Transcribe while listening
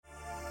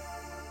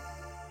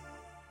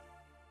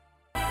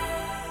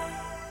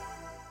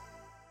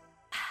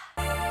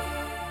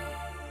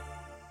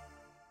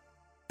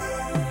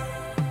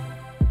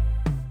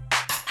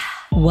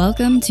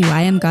Welcome to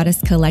I Am Goddess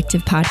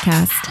Collective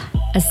podcast,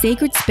 a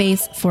sacred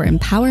space for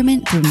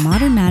empowerment through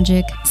modern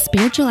magic,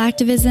 spiritual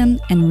activism,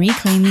 and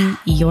reclaiming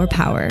your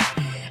power.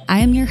 I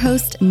am your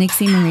host,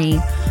 Nixie Marie,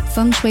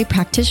 feng shui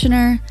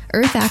practitioner,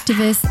 earth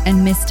activist,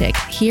 and mystic,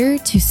 here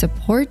to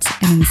support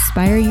and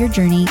inspire your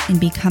journey in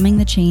becoming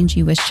the change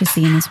you wish to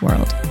see in this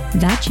world.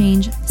 That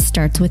change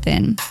starts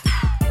within.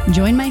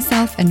 Join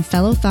myself and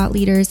fellow thought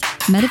leaders,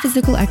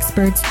 metaphysical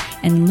experts,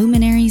 and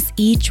luminaries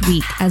each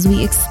week as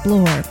we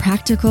explore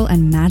practical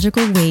and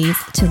magical ways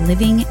to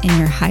living in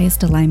your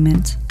highest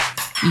alignment.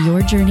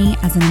 Your journey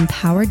as an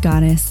empowered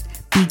goddess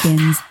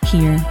begins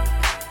here.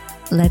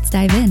 Let's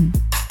dive in.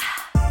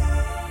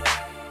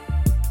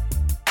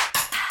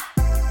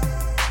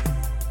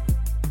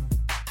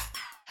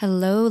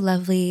 Hello,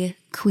 lovely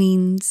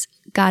queens,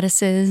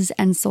 goddesses,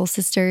 and soul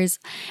sisters.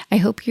 I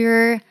hope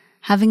you're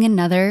having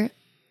another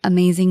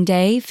amazing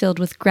day filled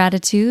with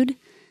gratitude,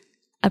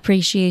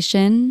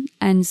 appreciation,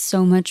 and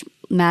so much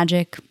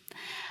magic.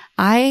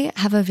 I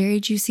have a very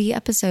juicy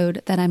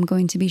episode that I'm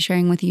going to be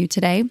sharing with you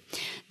today.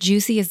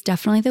 Juicy is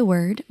definitely the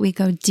word. We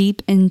go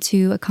deep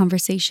into a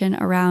conversation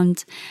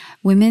around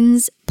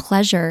women's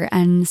pleasure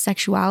and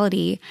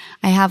sexuality.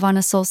 I have on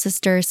a soul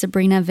sister,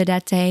 Sabrina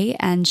Vedete,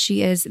 and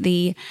she is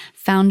the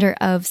founder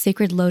of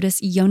Sacred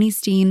Lotus Yoni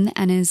Steam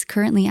and is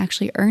currently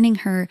actually earning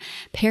her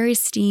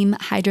Peristeam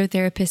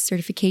Hydrotherapist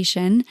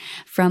certification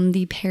from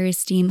the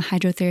Peristeam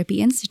Hydrotherapy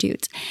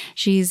Institute.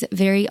 She's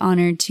very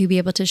honored to be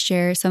able to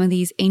share some of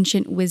these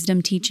ancient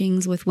wisdom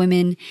teachings with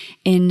women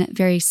in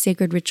very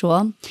sacred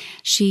ritual.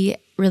 She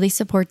really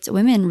supports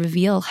women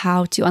reveal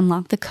how to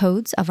unlock the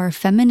codes of our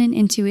feminine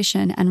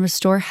intuition and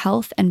restore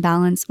health and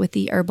balance with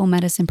the herbal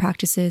medicine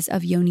practices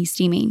of yoni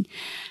steaming.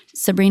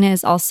 Sabrina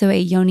is also a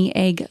yoni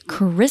egg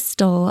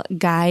crystal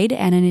guide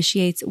and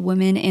initiates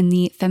women in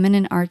the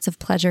feminine arts of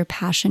pleasure,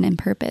 passion, and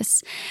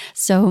purpose.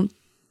 So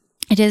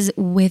it is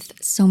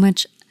with so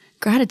much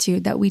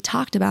gratitude that we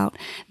talked about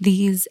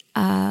these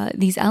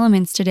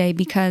elements today,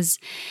 because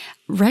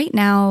right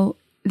now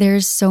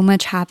there's so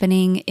much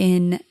happening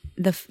in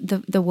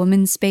the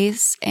woman's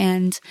space,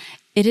 and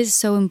it is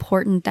so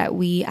important that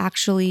we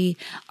actually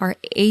are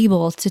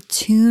able to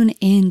tune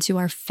into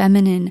our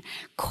feminine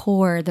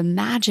core. The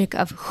magic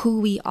of who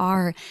we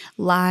are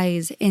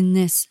lies in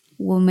this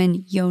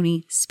woman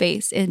yoni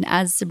space, and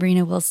as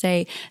Sabrina will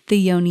say,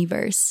 the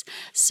yoniverse.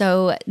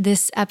 So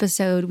this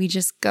episode, we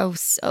just go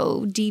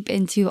so deep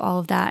into all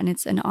of that, and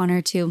it's an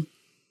honor to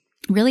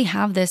really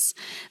have this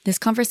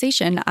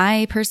conversation.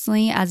 I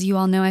personally, as you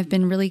all know, I've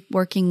been really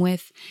working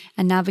with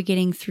and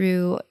navigating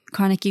through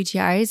chronic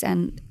UTIs,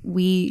 and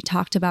we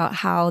talked about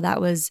how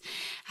that was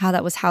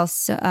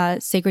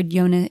Sacred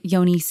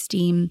Yoni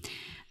Steam,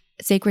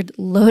 Sacred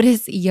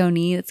Lotus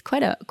Yoni. It's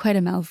quite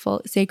a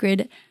mouthful.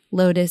 Sacred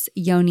Lotus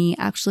Yoni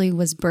actually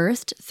was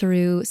birthed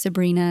through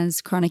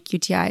Sabrina's chronic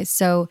UTIs.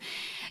 So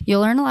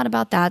you'll learn a lot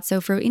about that. So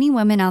for any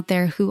women out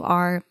there who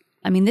are,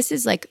 this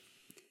is like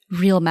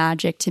real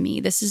magic to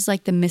me. This is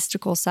like the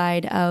mystical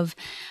side of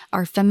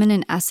our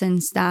feminine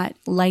essence that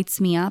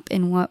lights me up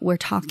in what we're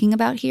talking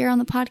about here on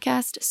the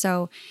podcast.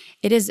 So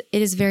it is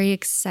very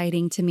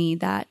exciting to me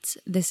that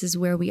this is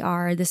where we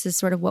are. This is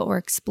sort of what we're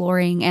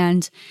exploring.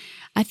 And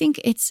I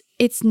think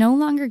it's no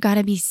longer got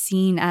to be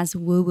seen as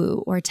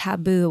woo-woo or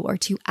taboo or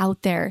too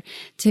out there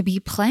to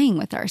be playing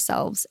with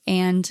ourselves,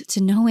 and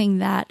to knowing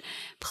that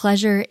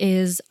pleasure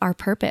is our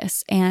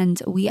purpose. And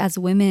we as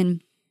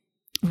women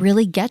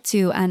really get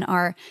to and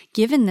are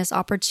given this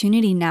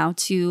opportunity now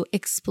to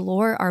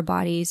explore our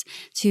bodies,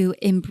 to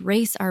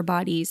embrace our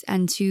bodies,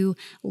 and to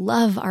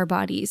love our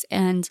bodies.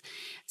 And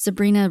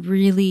Sabrina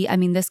really,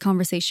 this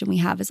conversation we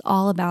have is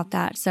all about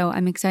that. So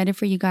I'm excited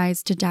for you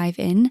guys to dive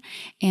in.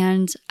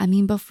 And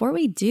before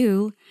we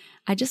do,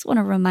 I just want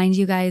to remind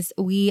you guys,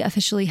 we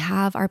officially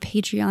have our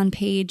Patreon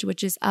page,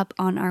 which is up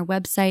on our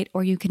website,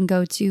 or you can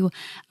go to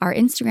our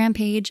Instagram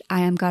page,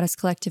 I Am Goddess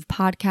Collective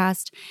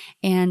Podcast,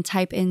 and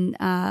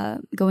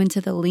go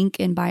into the link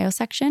in bio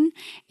section,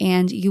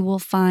 and you will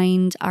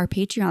find our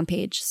Patreon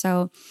page.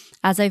 So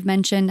as I've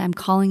mentioned, I'm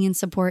calling in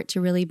support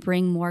to really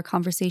bring more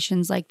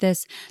conversations like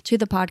this to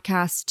the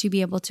podcast, to be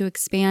able to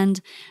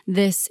expand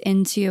this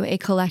into a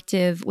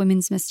collective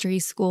women's mystery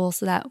school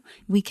so that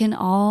we can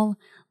all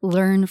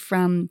learn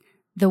from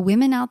the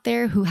women out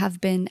there who have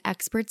been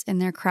experts in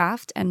their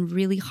craft and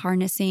really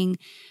harnessing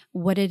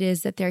what it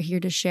is that they're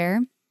here to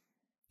share.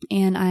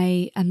 And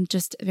I am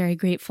just very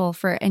grateful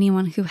for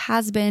anyone who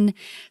has been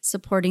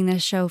supporting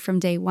this show from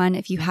day one.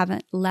 If you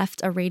haven't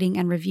left a rating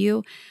and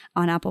review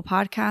on Apple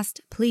Podcast,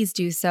 please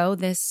do so.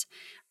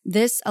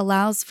 This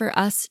allows for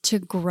us to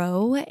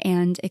grow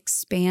and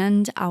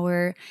expand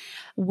our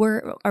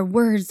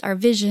words, our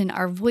vision,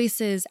 our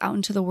voices out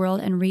into the world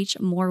and reach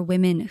more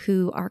women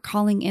who are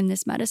calling in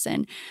this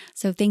medicine.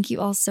 So thank you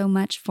all so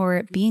much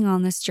for being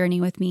on this journey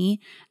with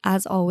me.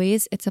 As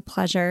always, it's a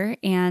pleasure.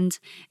 And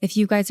if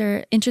you guys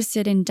are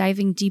interested in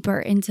diving deeper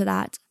into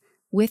that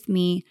with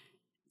me,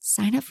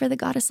 sign up for the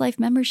Goddess Life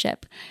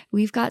membership.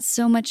 We've got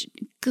so much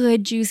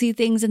good, juicy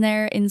things in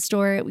there in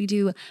store. We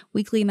do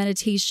weekly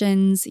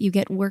meditations, you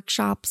get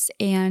workshops,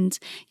 and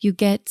you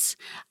get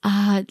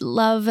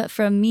love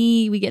from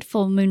me. We get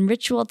full moon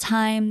ritual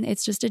time.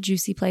 It's just a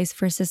juicy place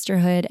for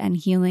sisterhood and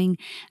healing.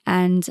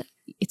 And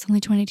it's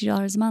only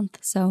 $22 a month.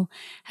 So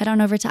head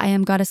on over to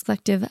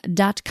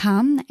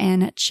IamGoddessCollective.com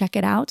and check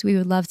it out. We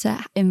would love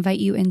to invite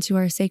you into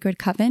our sacred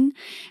coven.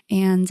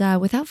 And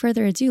without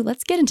further ado,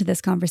 let's get into this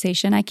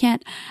conversation. I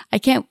can't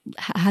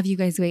have you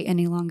guys wait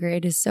any longer.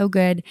 It is so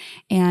good.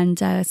 And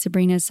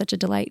Sabrina is such a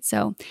delight.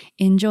 So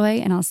enjoy,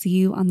 and I'll see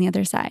you on the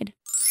other side.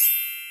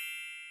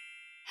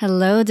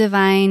 Hello,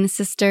 divine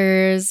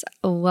sisters.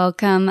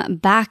 Welcome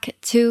back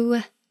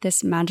to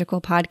this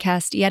magical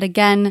podcast. Yet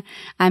again,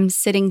 I'm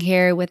sitting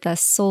here with a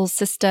soul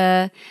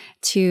sister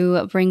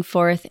to bring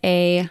forth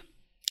a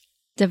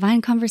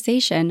divine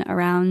conversation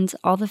around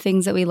all the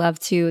things that we love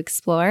to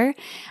explore.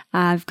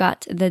 I've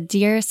got the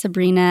dear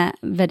Sabrina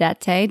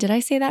Vedete. Did I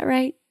say that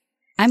right?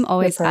 I'm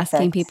always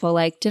asking people,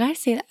 like, did I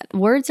say that?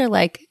 Words are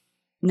like,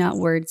 not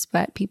words,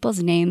 but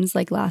people's names,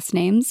 like last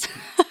names.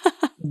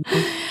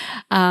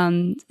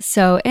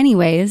 So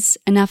anyways,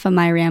 enough of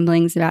my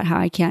ramblings about how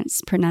I can't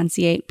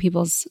pronunciate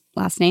people's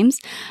last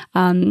names.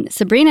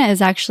 Sabrina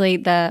is actually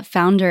the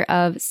founder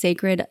of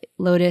Sacred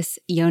Lotus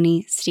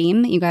Yoni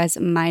Steam. You guys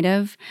might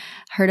have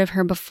heard of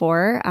her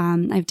before.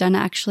 I've done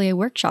actually a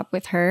workshop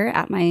with her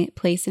at my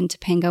place in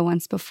Topanga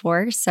once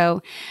before.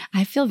 So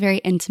I feel very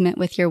intimate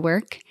with your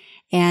work.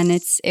 And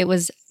it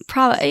was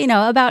probably,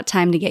 about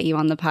time to get you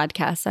on the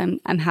podcast.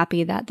 I'm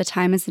happy that the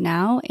time is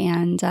now,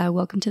 and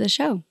welcome to the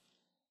show.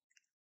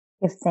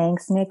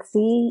 Thanks,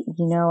 Nixie.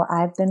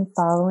 I've been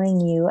following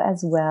you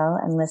as well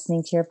and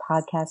listening to your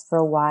podcast for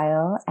a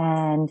while.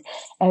 And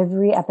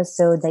every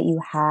episode that you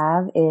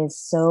have is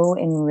so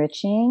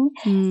enriching.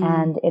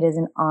 And it is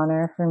an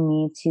honor for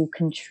me to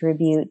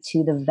contribute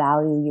to the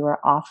value you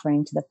are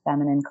offering to the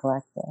Feminine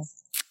Collective.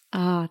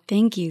 Oh,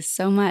 thank you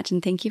so much.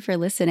 And thank you for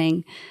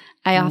listening.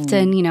 I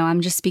often,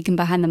 I'm just speaking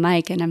behind the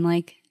mic and I'm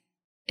like,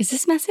 is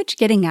this message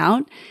getting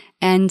out?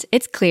 And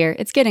it's clear,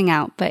 it's getting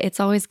out, but it's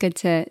always good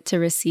to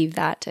receive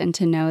that and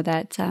to know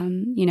that,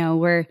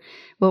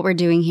 what we're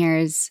doing here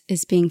is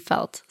being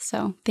felt.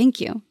 So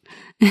thank you.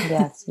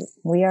 Yes,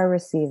 we are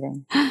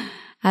receiving.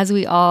 As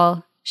we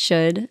all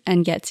should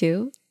and get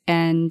to.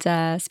 And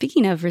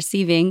speaking of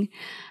receiving,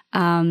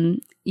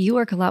 you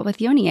work a lot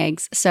with yoni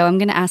eggs. So I'm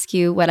going to ask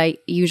you what I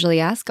usually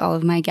ask all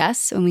of my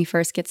guests when we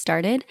first get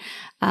started.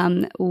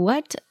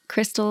 What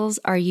crystals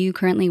are you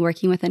currently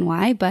working with and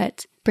why,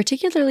 but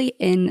particularly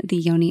in the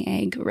yoni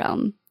egg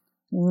realm?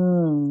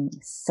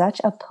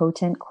 Such a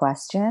potent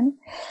question.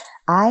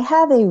 I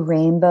have a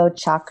rainbow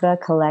chakra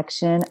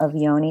collection of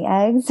yoni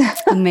eggs.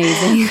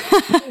 Amazing.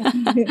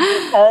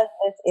 Because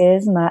this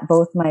is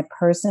both my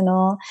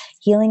personal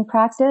healing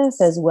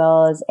practice as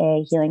well as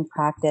a healing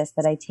practice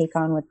that I take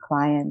on with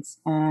clients.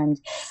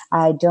 And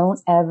I don't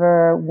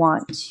ever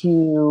want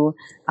to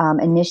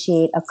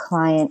initiate a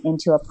client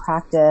into a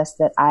practice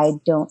that I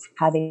don't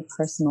have a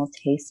personal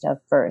taste of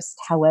first.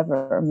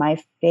 However, my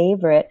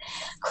favorite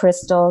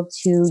crystal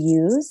to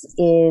use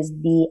is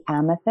the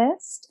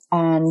amethyst.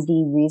 And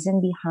the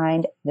reason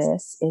behind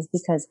this is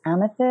because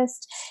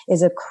amethyst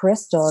is a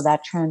crystal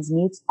that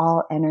transmutes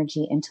all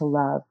energy into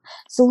love.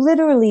 So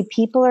literally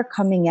people are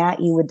coming at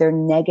you with their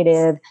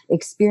negative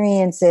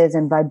experiences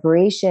and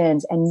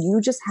vibrations, and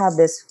you just have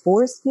this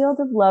force field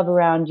of love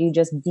around you,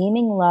 just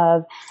beaming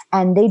love,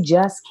 and they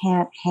just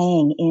can't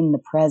hang in the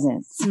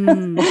presence.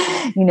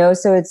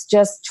 So it's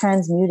just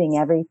transmuting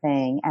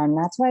everything. And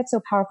that's why it's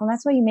so powerful. And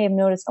that's why you may have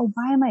noticed,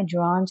 why am I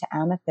drawn to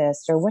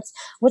amethyst? Or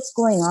what's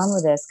going on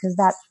with this? Because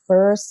that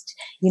first,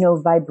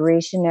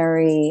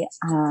 vibrationary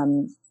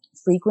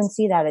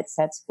frequency that it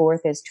sets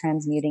forth is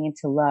transmuting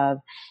into love.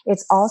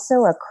 It's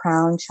also a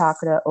crown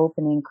chakra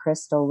opening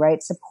crystal,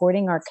 right?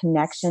 Supporting our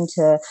connection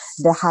to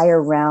the higher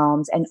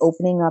realms and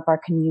opening up our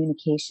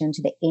communication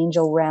to the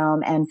angel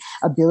realm and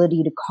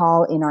ability to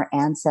call in our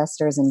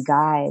ancestors and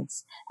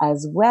guides,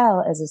 as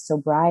well as a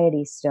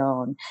sobriety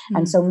stone.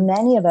 And so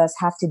many of us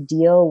have to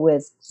deal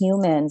with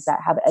humans that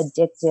have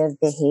addictive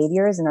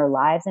behaviors in our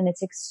lives, and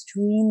it's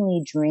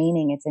extremely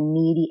draining. It's a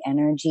needy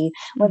energy,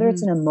 whether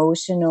it's an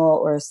emotional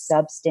or a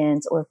substance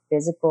or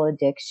physical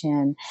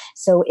addiction.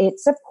 So it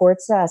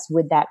supports us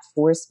with that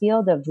force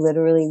field of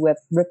literally with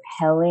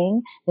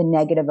repelling the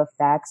negative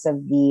effects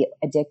of the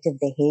addictive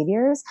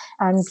behaviors.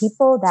 And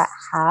people that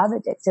have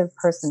addictive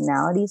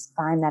personalities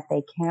find that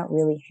they can't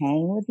really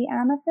hang with the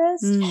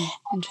amethyst.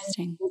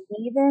 Interesting.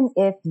 Even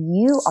if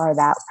you are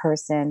that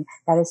person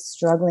that is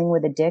struggling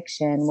with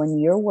addiction, when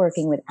you're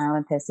working with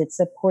amethyst, it's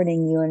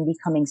supporting you and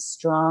becoming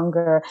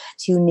stronger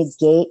to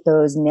negate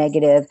those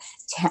negative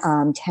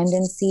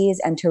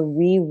tendencies and to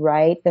rewrite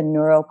the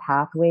neural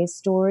pathway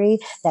story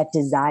that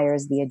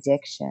desires the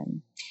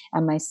addiction.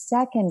 And my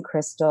second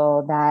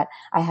crystal that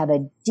I have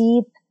a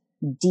deep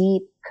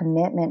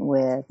commitment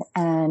with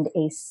and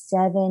a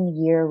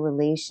 7-year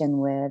relation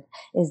with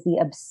is the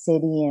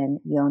obsidian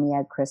yoni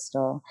egg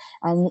crystal.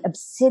 And the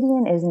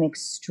obsidian is an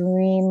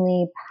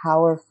extremely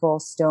powerful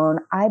stone.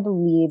 I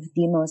believe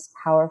the most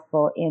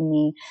powerful in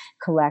the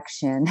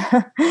collection.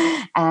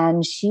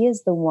 And she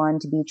is the one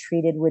to be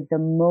treated with the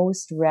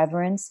most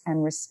reverence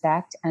and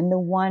respect, and the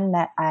one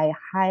that I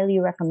highly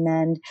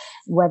recommend,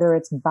 whether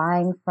it's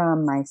buying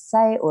from my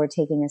site or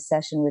taking a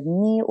session with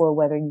me, or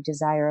whether you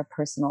desire a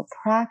personal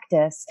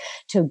practice,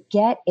 to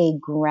get a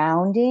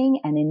grounding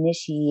and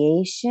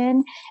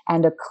initiation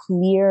and a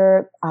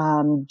clear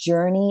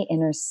journey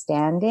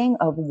understanding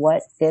of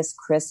what this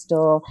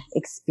crystal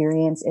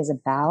experience is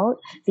about.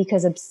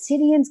 Because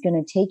obsidian's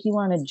going to take you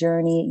on a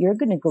journey. You're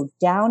going to go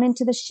down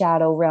into the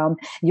shadow realm.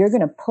 You're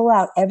going to pull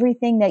out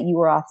everything that you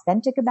were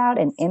authentic about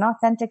and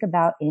inauthentic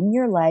about in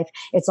your life.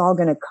 It's all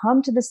going to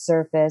come to the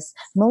surface.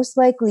 Most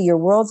likely your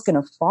world's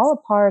going to fall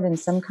apart in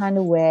some kind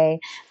of way,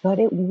 but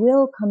it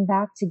will come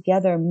back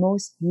together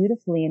most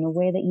beautifully in a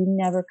way that you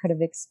never could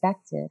have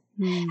expected.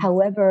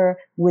 However,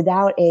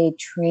 without a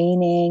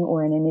training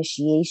or an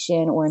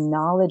initiation or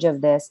knowledge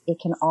of this, it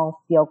can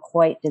all feel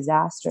quite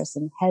disastrous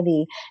and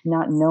heavy,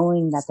 not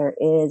knowing that there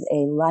is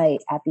a light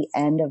at the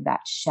end of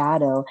that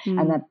shadow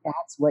and that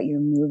that's what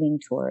you're moving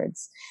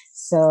towards.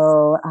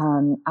 So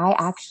I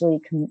actually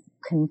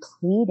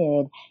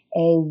completed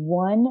a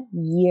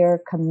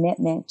 1-year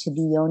commitment to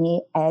the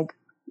yoni egg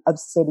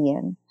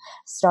obsidian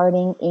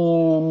starting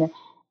in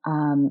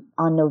on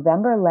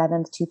November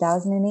 11th,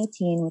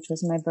 2018, which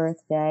was my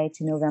birthday,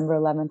 to November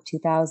 11th,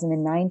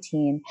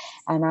 2019.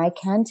 And I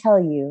can tell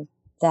you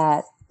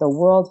that the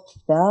world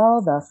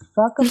fell the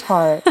fuck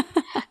apart.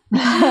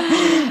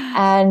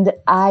 And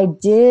I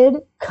did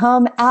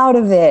come out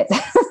of it.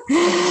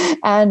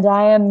 And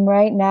I am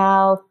right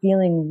now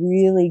feeling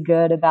really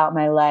good about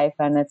my life.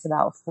 And it's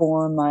about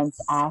 4 months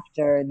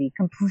after the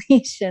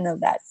completion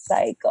of that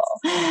cycle.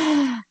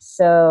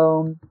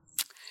 So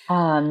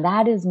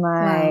that is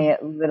my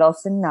little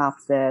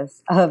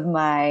synopsis of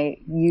my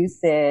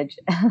usage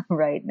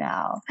right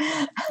now.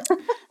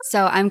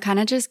 So I'm kind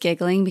of just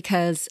giggling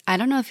because I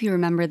don't know if you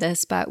remember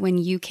this, but when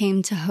you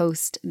came to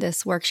host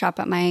this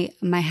workshop at my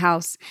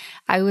house,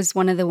 I was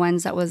one of the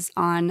ones that was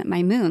on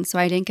my moon. So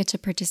I didn't get to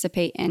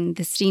participate in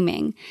the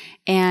steaming.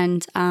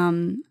 And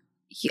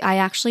I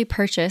actually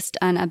purchased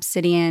an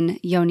obsidian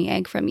yoni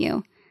egg from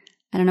you.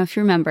 I don't know if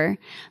you remember,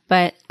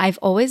 but I've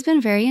always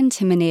been very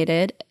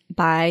intimidated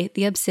by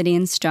the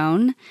obsidian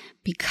stone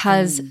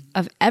because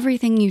of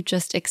everything you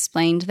just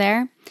explained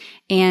there.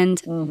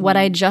 And what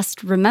I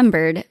just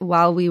remembered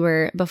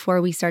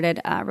before we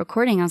started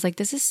recording, I was like,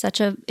 this is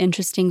such an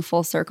interesting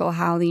full circle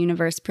how the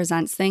universe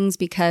presents things,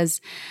 because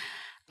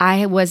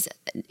I was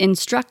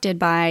instructed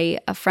by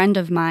a friend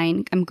of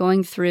mine. I'm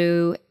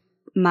completing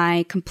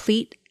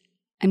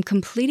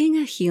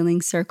a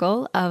healing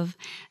circle of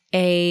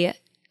a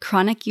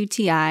chronic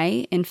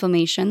UTI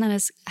inflammation that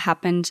has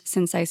happened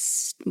since I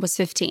was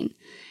 15.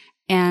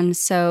 And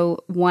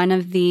so one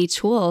of the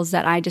tools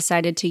that I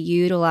decided to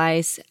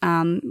utilize,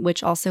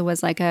 which also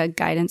was like a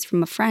guidance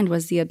from a friend,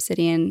 was the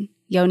obsidian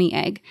yoni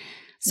egg.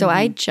 So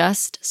I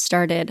just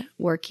started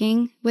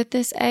working with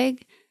this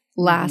egg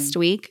last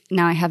week.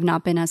 Now I have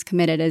not been as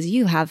committed as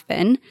you have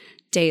been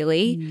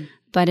daily,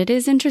 but it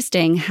is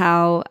interesting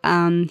how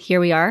here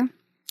we are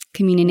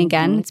communing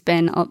again. It's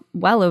been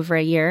well over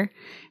a year.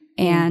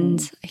 And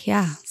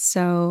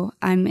so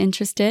I'm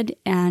interested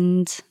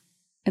and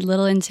a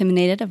little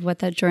intimidated of what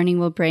that journey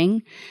will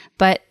bring.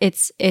 But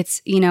it's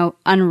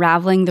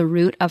unraveling the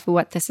root of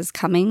what this is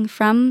coming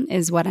from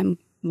is what I'm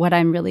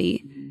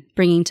really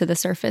bringing to the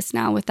surface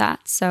now with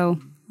that. So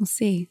we'll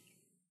see.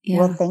 Yeah.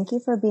 Well, thank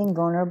you for being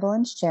vulnerable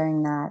and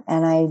sharing that.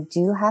 And I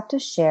do have to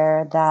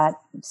share that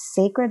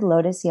Sacred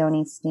Lotus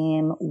Yoni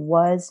Steam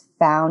was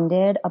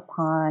founded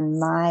upon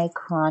my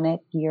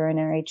chronic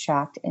urinary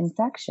tract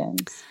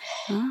infections.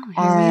 Oh,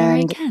 here we are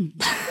again.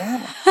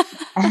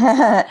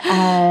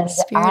 And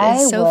Spirit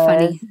is so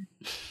funny.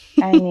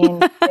 I mean,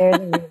 there's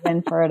a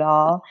reason for it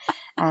all.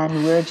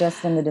 And we're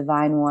just in the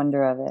divine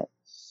wonder of it.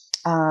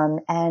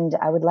 And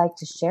I would like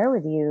to share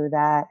with you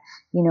that,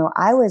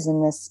 I was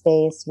in this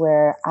space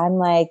where I'm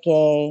like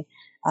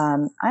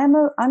I'm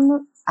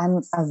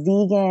a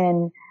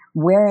vegan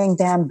wearing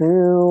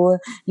bamboo,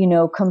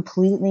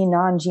 completely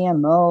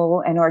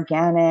non-GMO and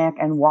organic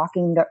and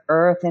walking the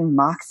earth in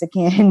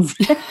moccasins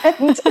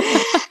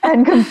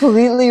and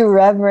completely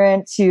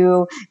reverent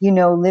to,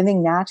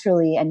 living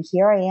naturally. And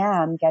here I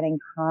am getting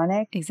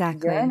chronic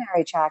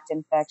urinary tract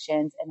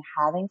infections and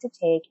having to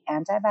take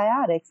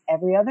antibiotics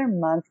every other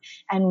month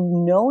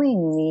and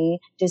knowingly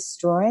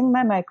destroying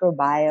my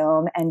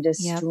microbiome and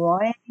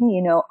destroying,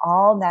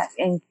 all that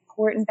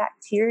important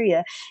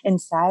bacteria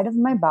inside of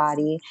my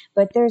body.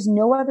 But there's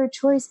no other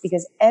choice,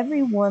 because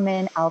every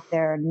woman out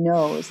there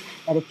knows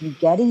that if you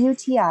get a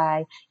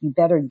UTI, you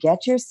better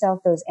get yourself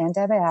those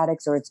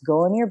antibiotics, or it's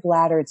going to your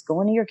bladder, it's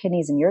going to your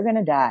kidneys, and you're going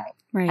to die.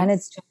 Right. And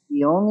it's just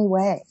the only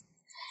way.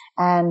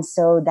 And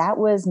so that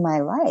was my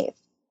life.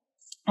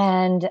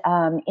 And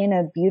in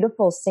a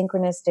beautiful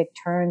synchronistic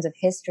turns of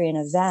history and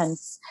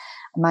events,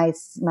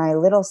 my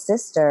little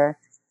sister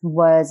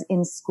was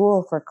in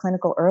school for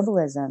clinical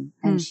herbalism,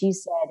 and she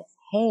said,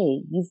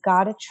 "Hey, you've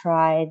got to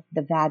try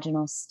the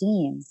vaginal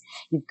steam.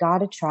 You've got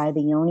to try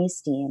the yoni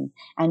steam."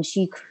 And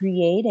she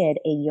created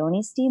a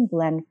yoni steam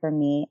blend for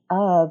me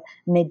of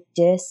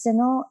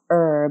medicinal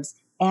herbs,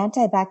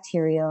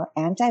 antibacterial,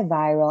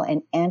 antiviral,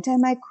 and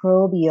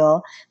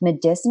antimicrobial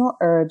medicinal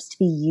herbs to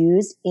be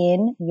used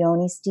in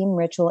yoni steam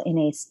ritual in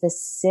a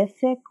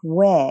specific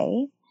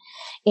way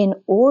in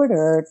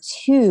order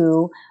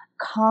to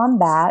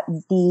combat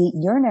the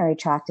urinary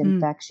tract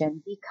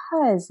infection,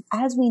 because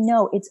as we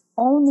know, it's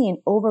only an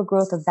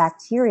overgrowth of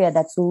bacteria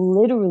that's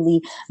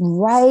literally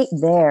right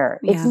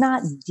there. It's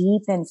not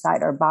deep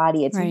inside our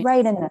body. It's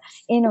right in the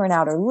inner and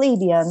outer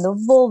labia and the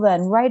vulva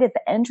and right at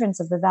the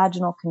entrance of the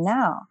vaginal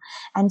canal.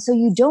 And so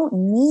you don't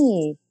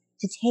need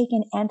to take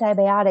an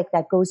antibiotic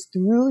that goes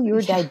through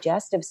your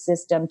digestive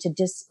system to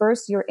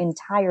disperse your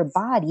entire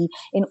body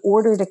in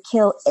order to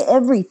kill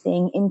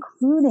everything,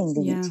 including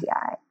the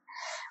UTI.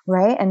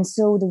 Right. And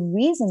so the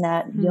reason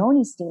that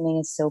yoni steaming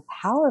is so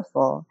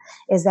powerful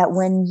is that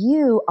when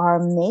you are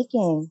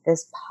making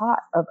this pot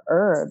of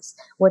herbs,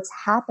 what's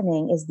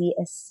happening is the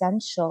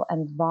essential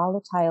and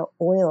volatile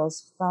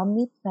oils from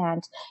the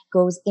plant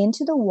goes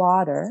into the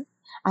water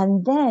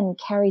and then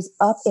carries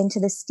up into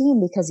the steam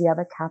because you have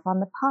a cap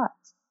on the pot.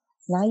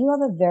 Now you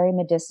have a very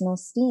medicinal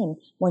steam.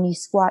 When you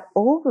squat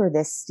over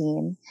this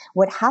steam,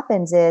 what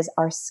happens is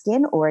our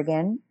skin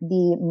organ,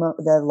 the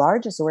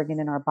largest organ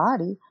in our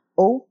body,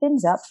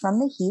 opens up from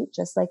the heat,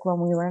 just like when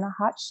we were in a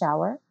hot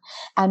shower,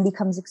 and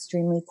becomes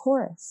extremely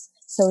porous.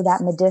 So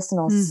that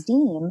medicinal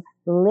steam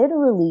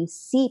literally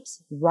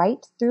seeps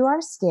right through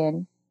our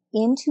skin,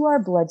 into our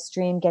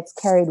bloodstream, gets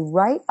carried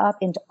right up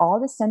into all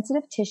the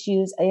sensitive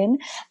tissues in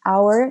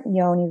our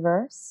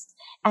yoniverse,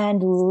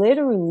 and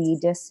literally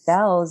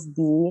dispels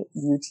the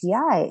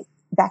UTI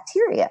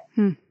bacteria.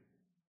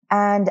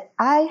 And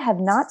I have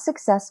not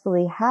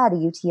successfully had a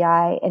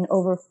UTI in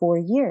over 4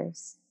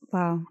 years.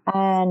 Wow.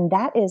 And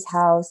that is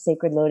how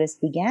Sacred Lotus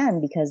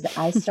began, because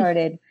I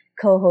started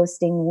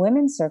co-hosting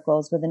women's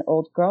circles with an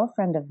old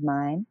girlfriend of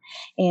mine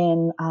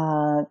in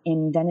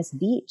Venice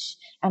Beach.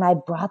 And I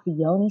brought the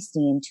yoni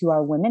steam to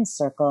our women's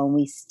circle, and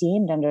we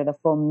steamed under the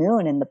full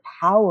moon, and the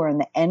power and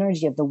the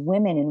energy of the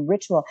women in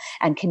ritual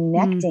and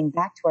connecting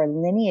back to our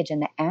lineage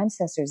and the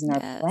ancestors and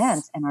our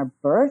plants and our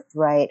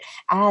birthright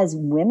as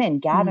women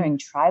gathering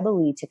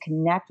tribally to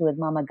connect with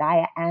Mama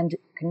Gaia and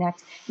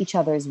connect each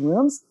other's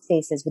womb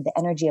spaces with the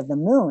energy of the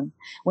moon.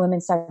 Women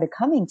started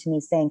coming to me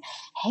saying,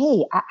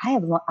 "Hey, I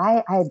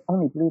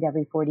only bleed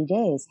every 40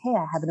 days. Hey,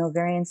 I have an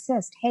ovarian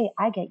cyst. Hey,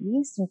 I get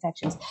yeast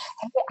infections.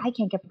 Hey, I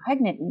can't get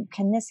pregnant.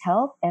 Can this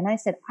help?" And I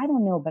said, "I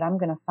don't know, but I'm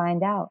going to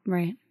find out."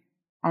 Right.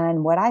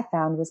 And what I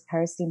found was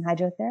peristeam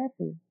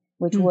hydrotherapy,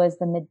 which was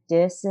the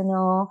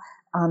medicinal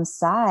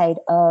side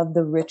of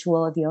the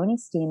ritual of yoni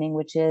steaming,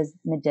 which is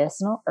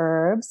medicinal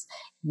herbs,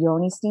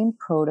 yoni steam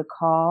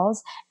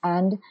protocols,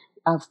 and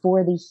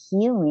for the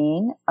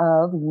healing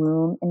of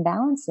womb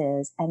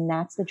imbalances. And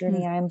that's the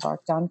journey I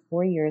embarked on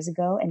 4 years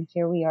ago. And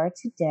here we are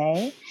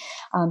today,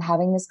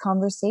 having this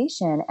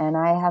conversation. And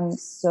I am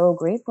so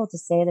grateful to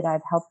say that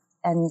I've helped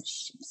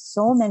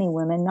so many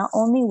women, not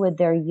only with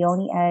their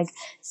yoni egg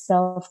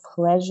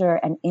self-pleasure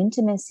and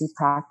intimacy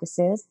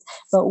practices,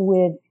 but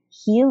with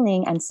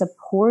healing and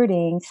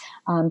supporting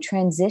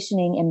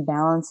transitioning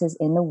imbalances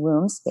in the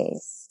womb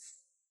space.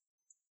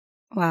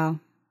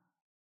 Wow.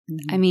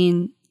 I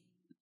mean,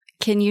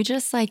 can you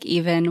just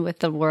even with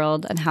the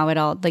world and how it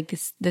all,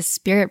 this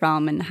spirit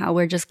realm and how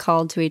we're just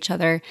called to each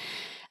other.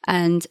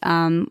 And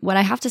what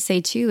I have to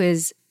say too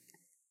is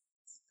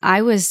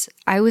I was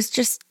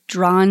just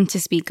drawn to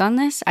speak on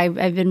this. I've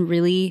been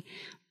really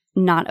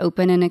not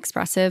open and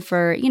expressive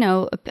for,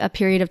 a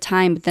period of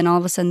time, but then all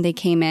of a sudden they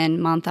came in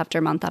month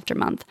after month after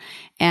month.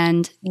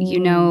 And,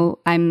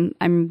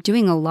 I'm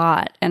doing a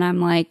lot, and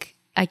I'm like,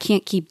 I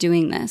can't keep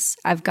doing this.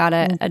 I've got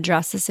to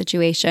address the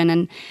situation.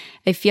 And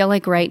I feel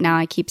like right now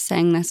I keep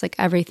saying this,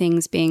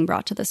 everything's being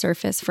brought to the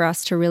surface for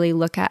us to really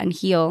look at and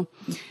heal.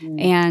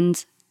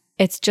 And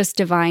it's just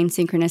divine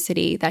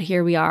synchronicity that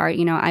here we are.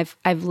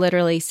 I've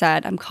literally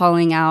said, I'm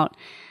calling out,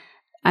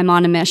 I'm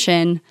on a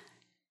mission.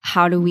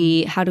 How do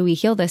we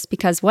heal this?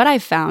 Because what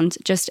I've found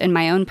just in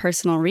my own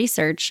personal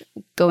research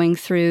going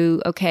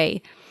through,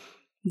 okay,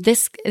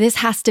 this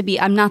has to be,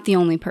 I'm not the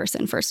only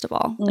person, first of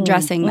all,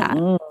 addressing that.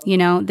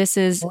 This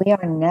is... We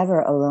are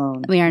never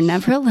alone. We are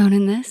never alone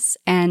in this.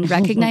 And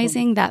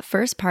recognizing that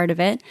first part of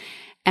it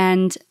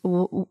and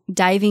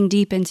diving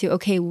deep into,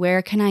 okay,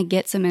 where can I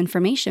get some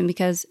information?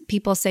 Because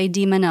people say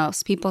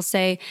demonos, people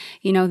say,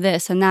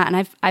 this and that.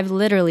 And I've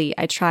literally,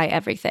 I try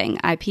everything.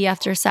 I pee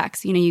after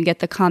sex. You get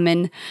the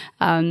common,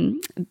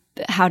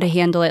 how to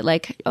handle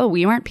it. Oh,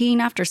 we weren't peeing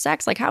after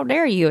sex. How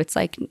dare you? It's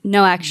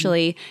no,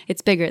 actually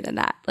it's bigger than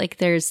that.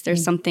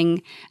 There's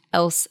something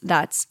else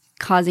that's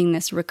causing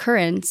this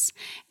recurrence.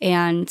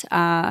 And,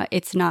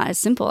 it's not as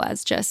simple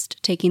as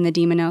just taking the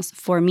demonos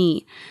for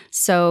me.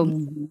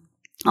 So,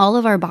 all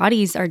of our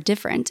bodies are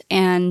different.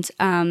 And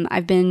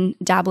I've been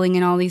dabbling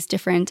in all these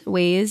different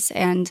ways.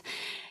 And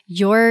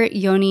your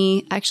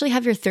yoni, I actually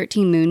have your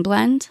 13 moon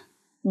blend.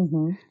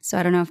 Mm-hmm. So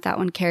I don't know if that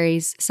one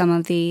carries some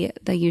of the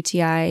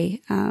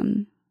UTI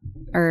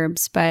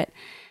herbs, but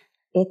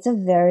it's a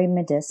very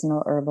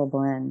medicinal herbal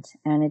blend,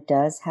 and it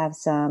does have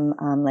some,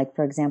 like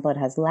for example, it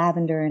has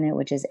lavender in it,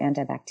 which is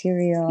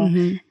antibacterial,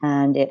 mm-hmm.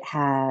 and it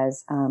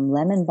has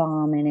lemon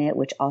balm in it,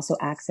 which also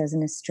acts as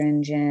an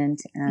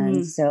astringent.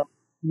 And so,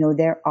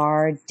 there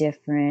are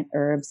different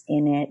herbs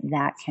in it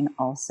that can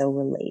also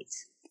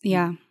relate.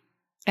 Yeah.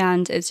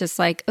 And it's just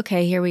like,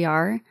 okay, here we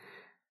are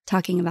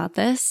talking about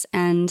this.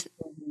 And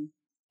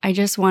I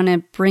just want to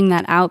bring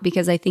that out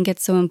because I think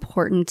it's so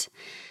important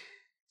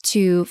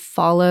to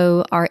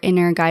follow our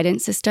inner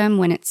guidance system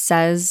when it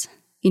says,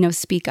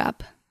 speak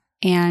up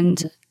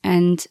and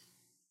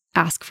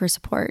ask for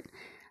support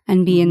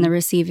and be in the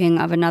receiving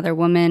of another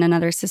woman,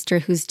 another sister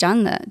who's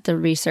done the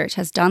research,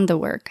 has done the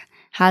work,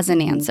 has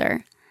an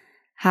answer,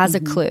 has a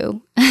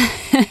clue,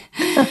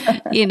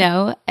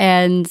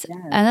 and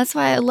that's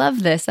why I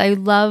love this. I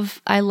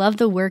love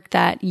the work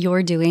that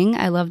you're doing.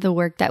 I love the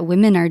work that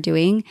women are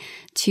doing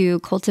to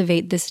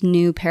cultivate this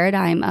new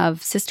paradigm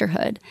of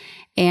sisterhood.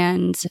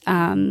 And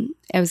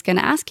I was going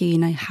to ask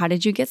you, how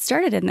did you get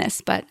started in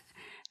this? But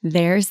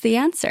there's the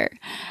answer.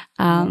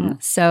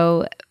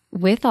 So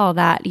with all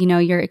that,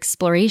 your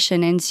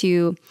exploration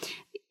into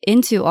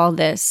all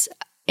this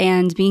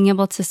and being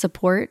able to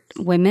support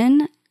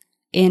women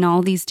in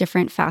all these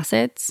different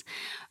facets,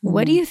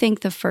 what do you think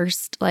the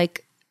first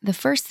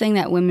thing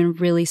that women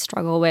really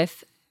struggle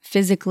with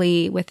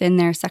physically within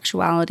their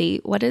sexuality,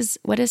 what is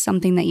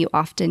something that you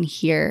often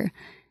hear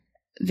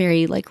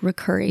very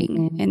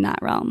recurring in that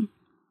realm?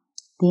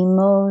 The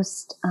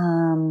most,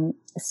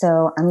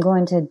 so I'm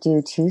going to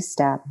do 2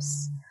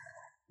 steps.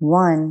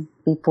 One,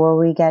 before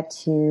we get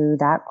to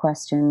that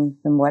question,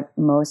 and what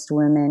most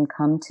women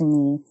come to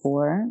me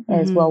for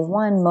is,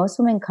 most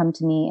women come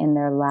to me in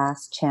their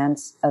last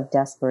chance of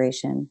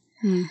desperation,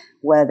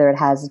 whether it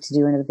has to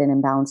do with an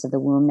imbalance of the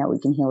womb that we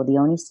can heal with the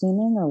yoni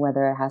steaming, or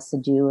whether it has to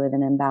do with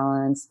an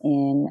imbalance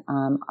in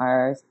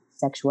our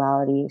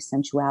sexuality,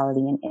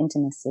 sensuality, and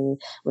intimacy,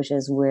 which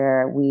is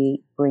where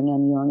we bring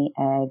in yoni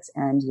eggs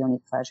and yoni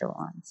pleasure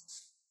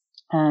wands.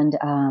 And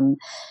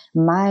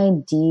my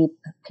deep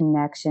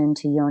connection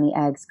to yoni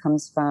eggs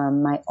comes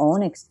from my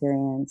own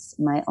experience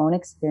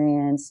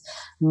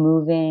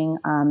moving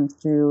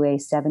through a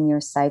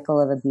 7-year cycle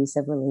of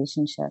abusive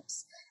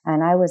relationships.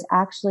 And I was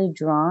actually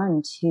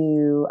drawn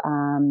to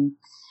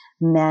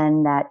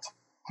men that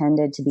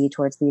tended to be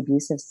towards the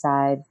abusive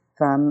side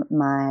from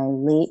my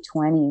late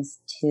 20s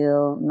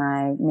till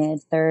my mid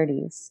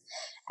 30s.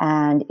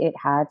 And it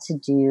had to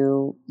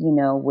do,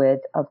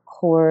 with, of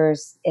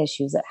course,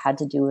 issues that had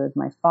to do with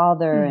my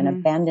father and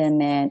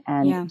abandonment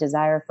and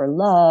desire for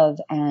love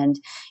and,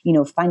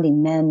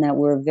 finding men that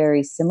were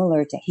very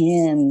similar to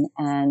him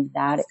and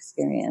that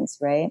experience,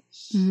 right?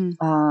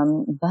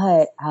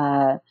 But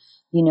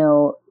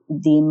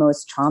the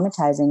most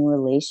traumatizing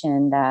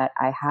relation that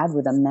I had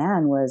with a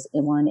man was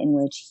one in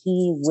which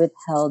he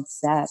withheld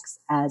sex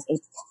as a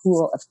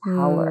tool of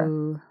power.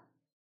 Ooh.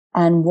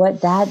 And what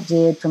that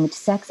did from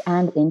sex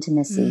and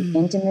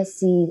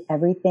intimacy,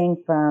 everything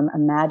from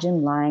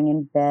imagine lying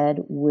in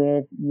bed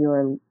with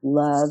your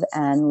love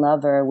and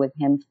lover with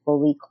him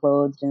fully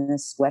clothed in a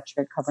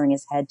sweatshirt covering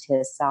his head to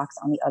his socks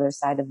on the other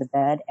side of the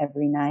bed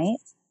every night.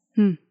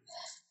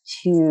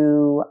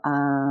 To,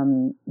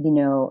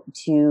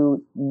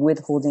 to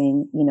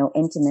withholding,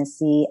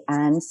 intimacy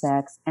and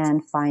sex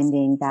and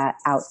finding that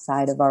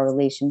outside of our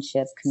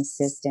relationship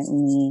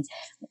consistently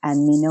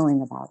and me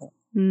knowing about it.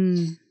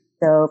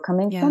 So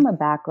coming from a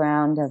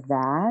background of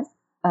that,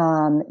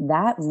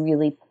 that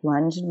really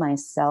plunged my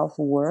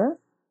self-worth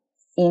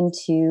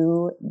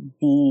into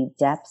the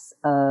depths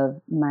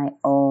of my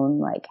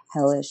own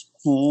hellish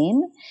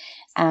pain.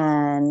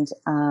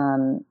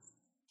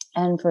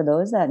 And for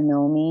those that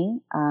know me,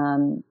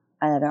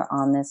 that are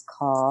on this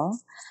call,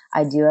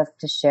 I do have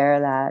to share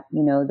that,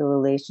 the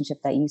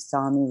relationship that you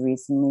saw me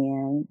recently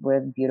in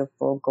with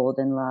beautiful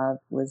golden love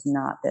was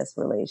not this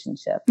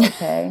relationship.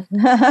 Okay.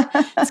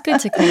 It's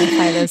good to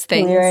clarify those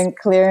things.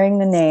 Clearing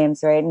the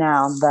names right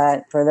now.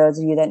 But for those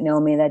of you that know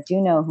me, that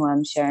do know who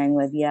I'm sharing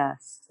with,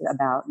 yes.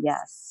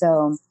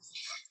 So,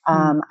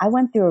 I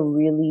went through a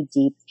really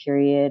deep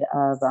period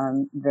of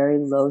very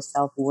low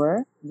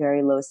self-worth,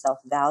 very low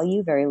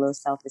self-value, very low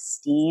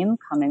self-esteem,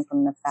 coming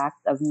from the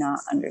fact of not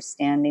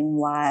understanding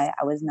why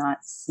I was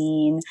not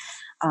seen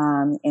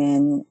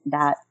in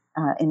that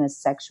in a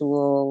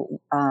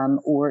sexual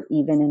or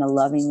even in a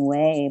loving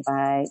way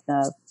by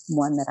the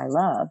one that I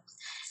loved.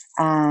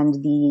 And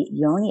the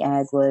yoni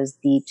egg was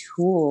the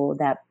tool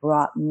that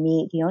brought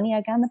me, the yoni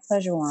egg and the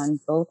pleasure wand,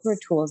 both were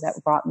tools that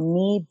brought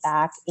me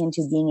back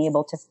into being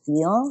able to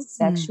feel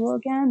sexual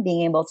again,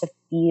 being able to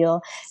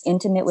feel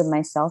intimate with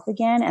myself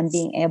again, and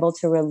being able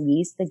to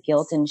release the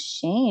guilt and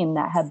shame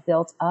that had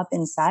built up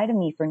inside of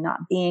me for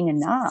not being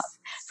enough,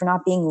 for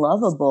not being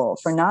lovable,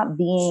 for not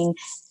being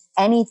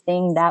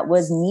anything that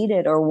was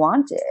needed or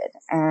wanted.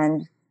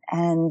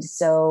 And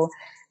so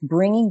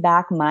bringing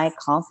back my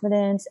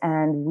confidence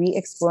and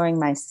re-exploring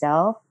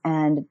myself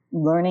and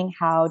learning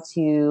how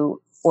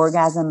to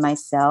orgasm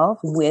myself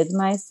with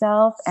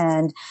myself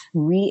and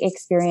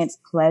re-experience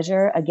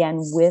pleasure again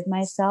with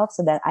myself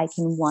so that I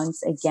can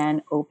once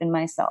again open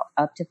myself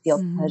up to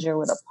feel pleasure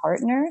with a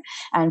partner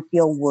and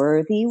feel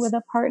worthy with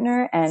a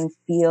partner and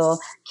feel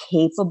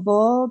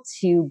capable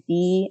to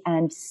be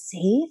and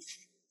safe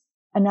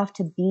enough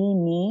to be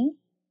me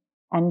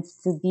and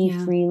to be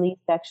freely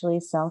sexually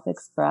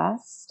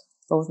self-expressed,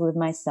 both with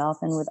myself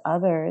and with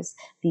others.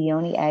 The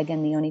yoni egg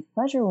and the yoni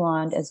pleasure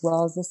wand, as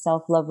well as the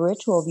self-love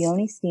ritual of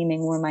yoni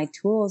steaming, were my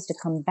tools to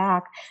come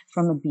back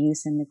from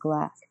abuse and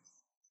neglect.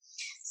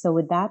 So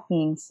with that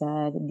being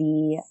said,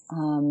 what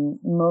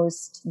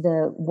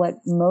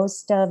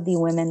most of the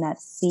women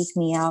that seek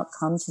me out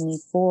come to me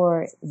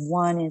for,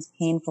 one is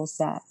painful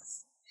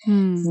sex.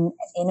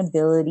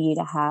 Inability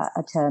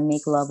to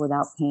make love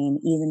without pain,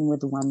 even with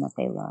the one that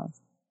they love.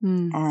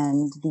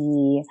 And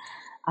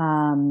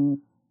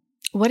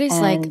what is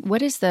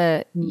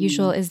the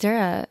usual, is there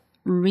a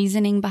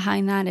reasoning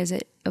behind that? Is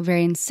it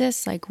ovarian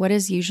cysts? Like, what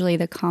is usually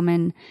the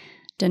common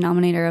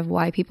denominator of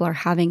why people are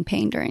having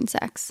pain during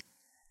sex?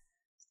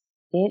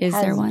 It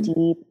has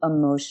deep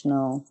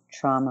emotional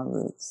trauma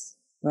roots,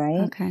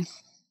 right? Okay.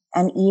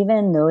 And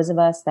even those of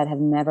us that have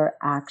never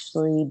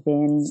actually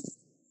been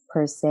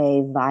per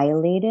se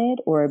violated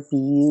or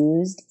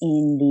abused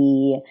in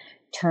the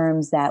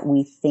terms that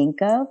we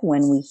think of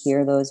when we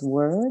hear those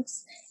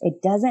words,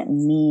 it doesn't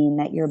mean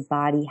that your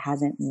body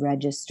hasn't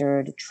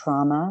registered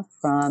trauma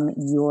from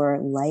your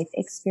life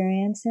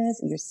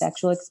experiences, your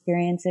sexual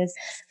experiences,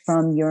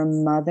 from your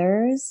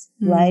mother's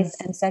life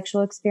and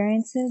sexual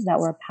experiences that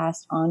were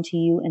passed on to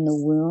you in the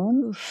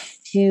womb,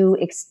 to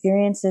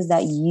experiences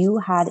that you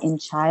had in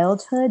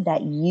childhood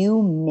that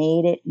you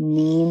made it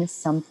mean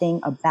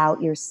something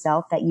about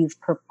yourself that you've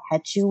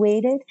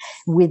perpetuated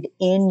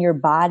within your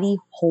body,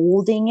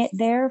 holding it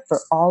there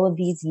for all of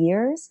these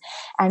years.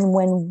 And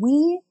when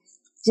we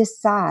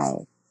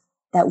decide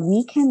that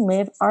we can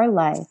live our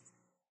life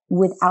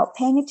without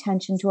paying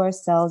attention to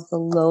ourselves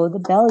below the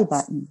belly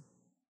button,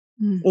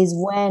 is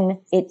when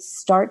it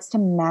starts to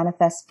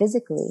manifest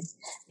physically.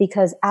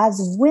 Because as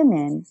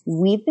women,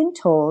 we've been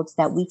told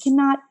that we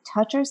cannot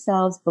touch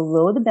ourselves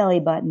below the belly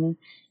button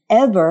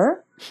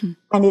ever.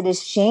 And it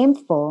is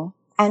shameful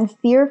and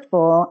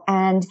fearful,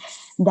 and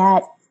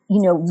that,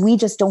 we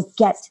just don't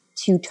get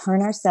to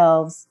turn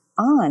ourselves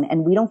on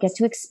and we don't get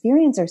to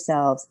experience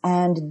ourselves.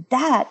 And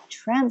that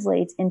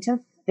translates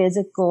into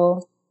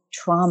physical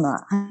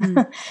trauma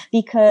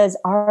because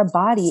our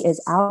body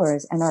is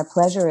ours and our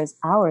pleasure is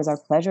ours. Our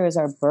pleasure is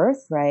our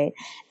birthright.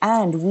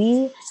 And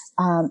we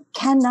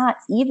cannot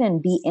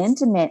even be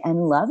intimate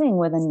and loving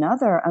with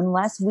another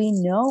unless we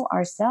know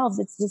ourselves.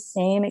 It's the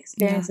same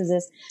experiences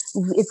as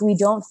if we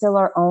don't fill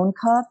our own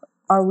cup,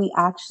 are we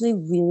actually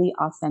really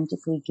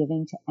authentically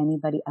giving to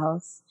anybody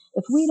else?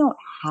 If we don't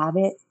have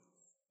it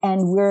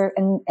and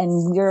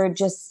we're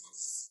just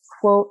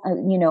quote,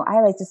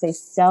 I like to say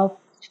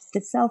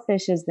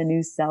selfish is the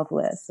new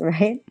selfless,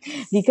 right?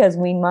 Because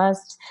we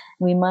must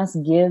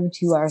give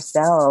to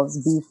ourselves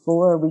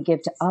before we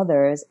give to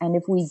others. And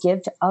if we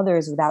give to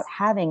others without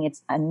having,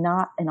 it's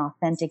not an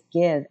authentic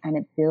give, and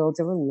it builds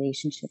a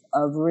relationship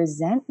of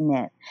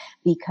resentment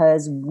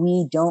because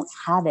we don't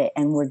have it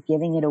and we're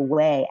giving it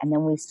away. And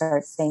then we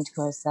start saying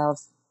to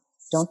ourselves,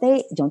 don't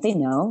they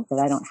know that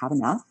I don't have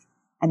enough?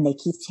 And they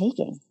keep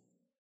taking.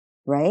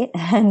 Right?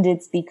 And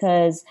it's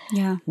because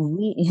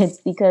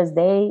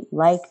they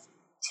like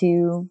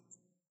to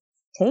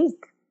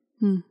take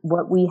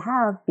what we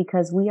have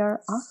because we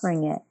are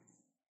offering it.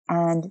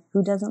 And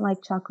who doesn't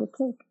like chocolate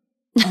cake?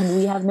 And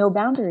we have no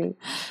boundary.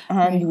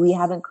 And we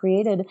haven't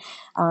created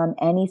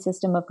any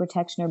system of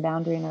protection or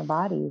boundary in our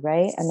body,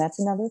 right? And that's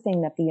another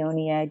thing that the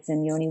yoni eggs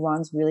and yoni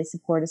wands really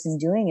support us in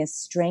doing, is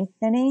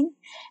strengthening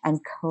and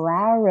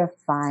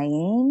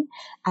clarifying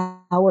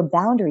our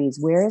boundaries.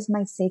 Where is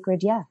my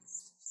sacred yes?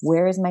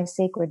 Where is my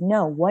sacred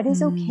no? What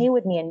is okay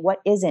with me and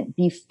what isn't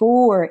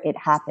before it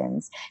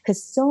happens?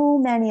 Because so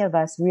many of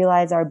us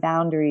realize our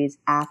boundaries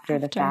after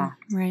the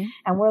fact. Right.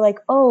 And we're like,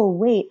 oh,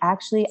 wait,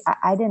 actually,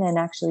 I didn't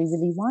actually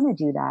really want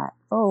to do that.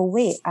 Oh,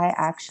 wait,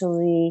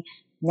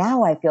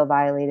 now I feel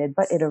violated,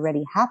 but it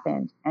already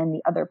happened. And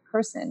the other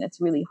person,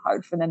 it's really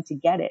hard for them to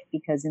get it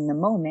because in the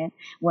moment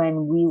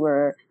when we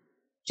were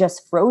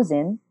just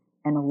frozen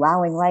and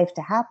allowing life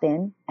to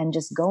happen and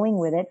just going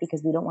with it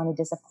because we don't want to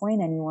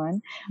disappoint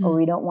anyone or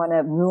we don't want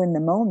to ruin the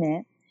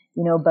moment,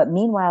 but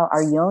meanwhile,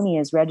 our yoni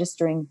is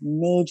registering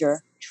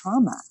major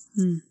trauma.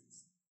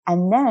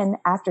 And then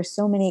after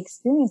so many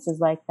experiences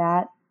like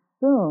that,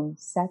 boom,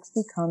 sex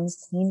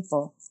becomes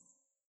painful,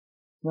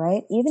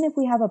 right? Even if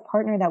we have a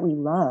partner that we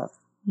love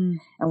and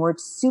we're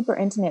super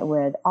intimate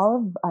with, all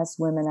of us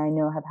women I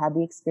know have had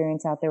the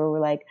experience out there where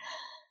we're like,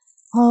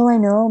 oh, I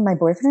know my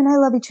boyfriend and I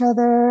love each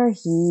other.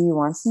 He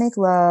wants to make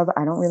love.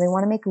 I don't really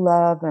want to make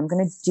love, but I'm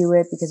going to do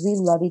it because we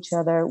love each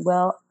other.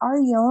 Well, our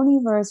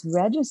Yoniverse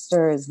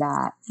registers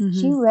that.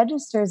 She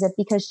registers it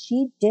because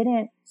she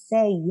didn't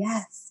say,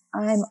 yes,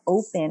 I'm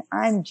open.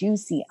 I'm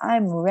juicy.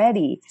 I'm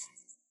ready.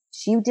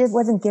 She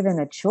wasn't given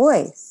a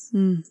choice.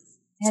 And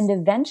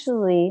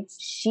eventually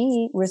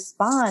she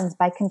responds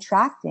by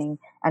contracting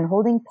and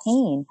holding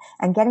pain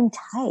and getting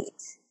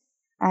tight.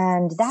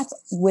 And that's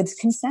with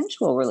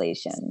consensual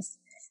relations.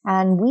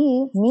 And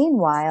we,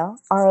 meanwhile,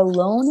 are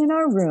alone in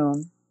our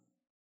room,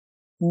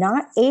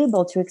 not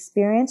able to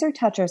experience or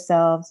touch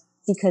ourselves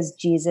because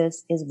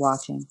Jesus is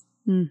watching.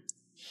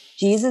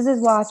 Jesus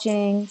is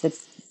watching.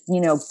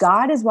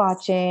 God is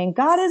watching.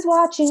 God is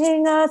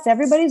watching us.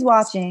 Everybody's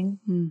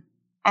watching.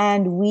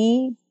 And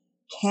we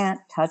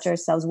can't touch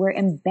ourselves. We're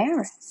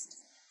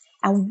embarrassed.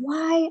 And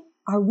why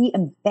are we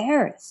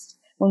embarrassed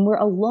when we're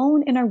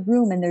alone in a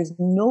room and there's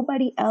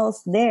nobody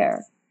else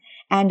there?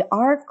 And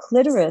our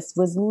clitoris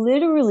was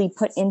literally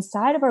put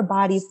inside of our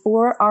body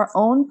for our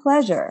own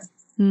pleasure.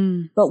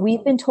 But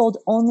we've been told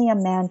only a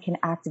man can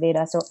activate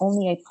us, or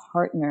only a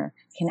partner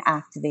can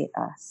activate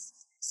us.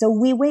 So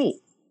we wait.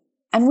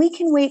 And we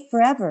can wait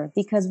forever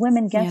because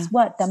women, guess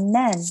what? The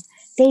men,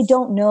 they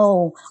don't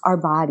know our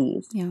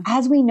bodies.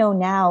 As we know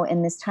now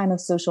in this time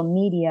of social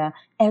media,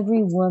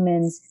 every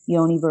woman's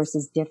Yoniverse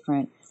is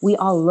different. We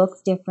all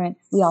look different.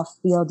 We all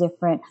feel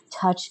different.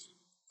 Touch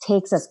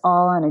takes us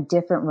all on a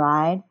different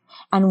ride.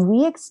 And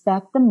we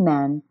expect the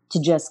men to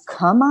just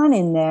come on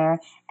in there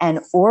and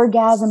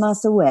orgasm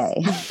us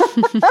away.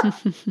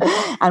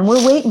 And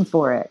we're waiting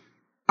for it.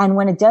 And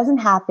when it doesn't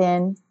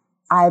happen,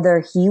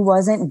 either he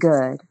wasn't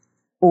good,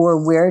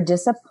 or we're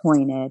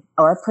disappointed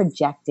or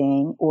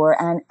projecting,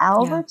 and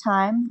over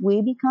time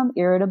we become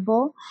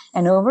irritable,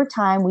 and over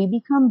time we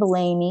become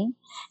blamey,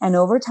 and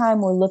over time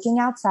we're looking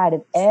outside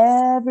of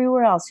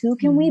everywhere else. Who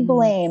can we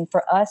blame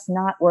for us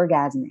not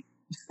orgasming?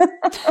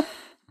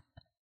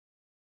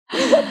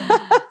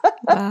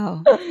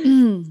 Wow.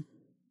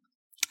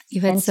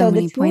 You've had so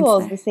many points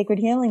there. The sacred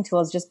healing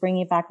tools, just bring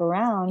it back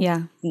around.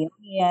 The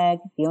Yoni egg,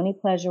 the Yoni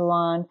pleasure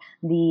wand,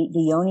 the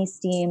Yoni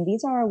steam.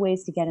 These are our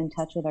ways to get in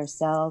touch with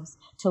ourselves,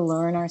 to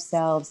learn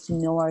ourselves, to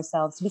know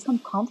ourselves, to become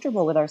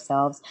comfortable with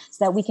ourselves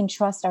so that we can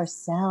trust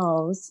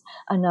ourselves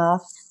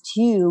enough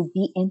to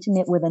be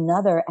intimate with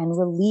another and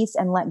release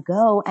and let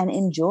go and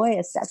enjoy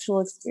a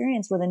sexual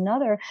experience with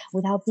another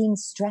without being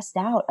stressed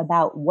out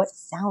about what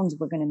sounds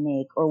we're going to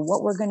make or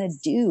what we're going to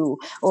do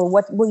or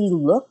what we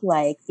look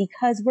like,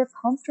 because we're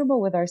comfortable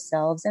with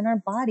ourselves and our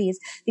bodies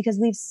because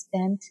we've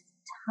spent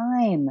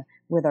time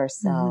with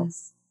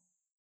ourselves.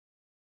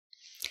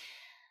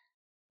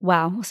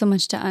 Wow, so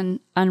much to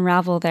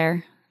unravel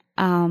there.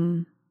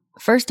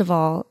 First of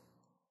all,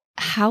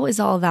 how is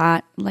all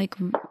that, like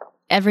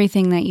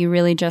everything that you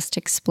really just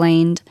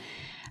explained,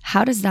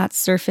 how does that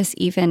surface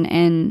even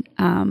in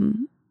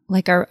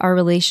like our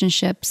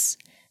relationships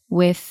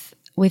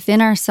within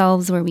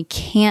ourselves, where we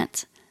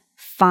can't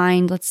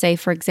find, let's say,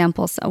 for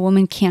example, a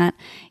woman can't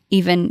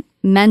even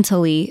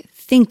mentally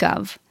think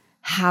of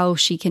how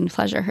she can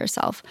pleasure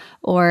herself,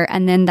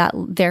 and then that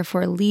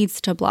therefore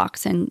leads to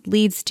blocks and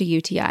leads to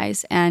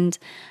UTIs. And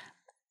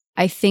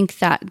I think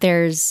that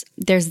there's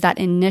that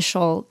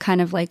initial kind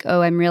of like,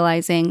 oh, I'm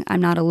realizing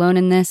I'm not alone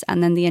in this.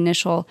 And then the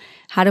initial,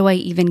 how do I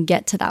even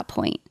get to that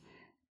point?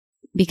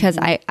 Because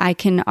I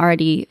can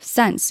already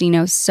sense,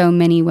 so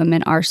many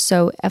women are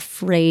so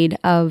afraid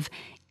of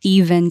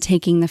even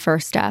taking the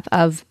first step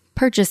of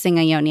purchasing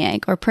a yoni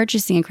egg or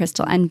purchasing a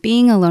crystal and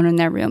being alone in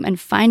their room and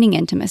finding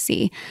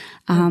intimacy.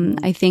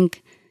 I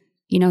think,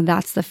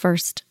 that's the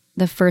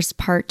first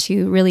part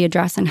to really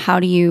address. And how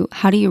do you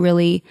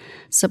really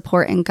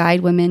support and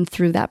guide women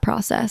through that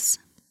process?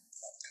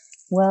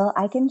 Well,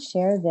 I can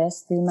share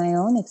this through my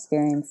own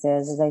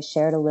experiences, as I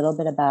shared a little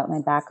bit about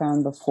my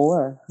background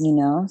before,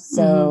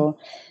 So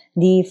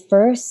the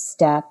first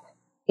step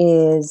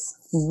is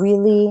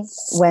really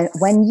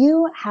when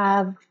you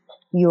have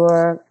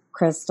your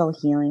crystal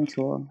healing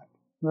tool,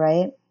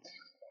 right?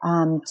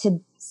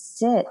 To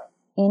sit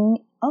in,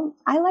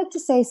 I like to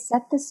say,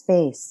 set the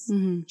space.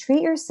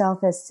 Treat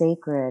yourself as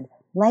sacred.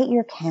 Light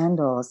your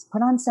candles,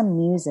 put on some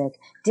music,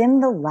 dim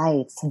the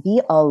lights,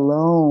 be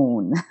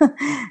alone.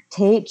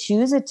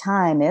 Choose a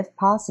time, if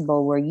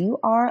possible, where you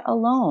are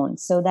alone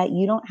so that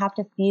you don't have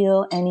to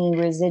feel any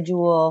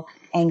residual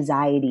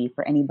anxiety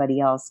for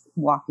anybody else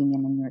walking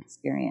in your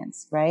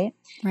experience, right?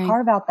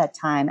 Carve out that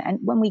time. And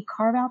when we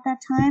carve out that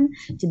time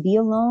to be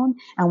alone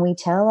and we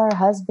tell our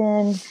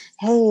husband,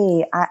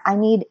 hey, I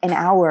need an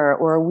hour,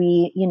 or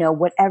we,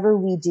 whatever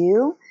we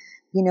do,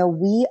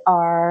 we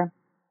are...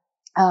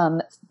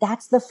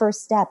 that's the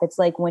first step. It's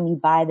like when you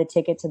buy the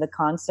ticket to the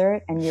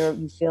concert and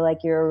you feel like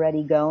you're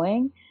already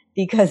going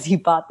because you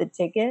bought the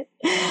ticket.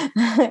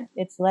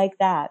 It's like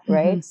that,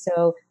 right?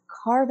 So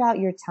carve out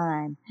your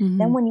time.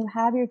 Then when you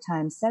have your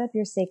time, set up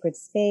your sacred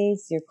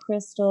space, your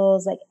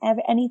crystals, like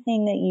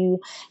anything that you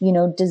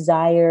know,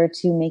 desire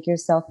to make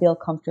yourself feel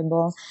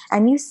comfortable.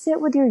 And you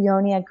sit with your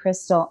yoni egg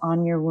crystal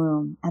on your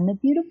womb. And the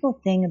beautiful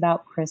thing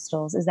about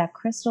crystals is that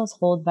crystals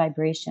hold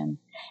vibration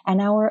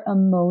and our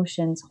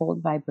emotions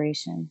hold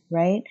vibration,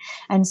 right?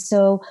 And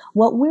so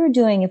what we're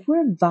doing, if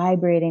we're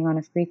vibrating on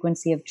a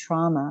frequency of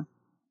trauma,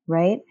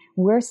 right?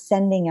 We're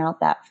sending out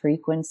that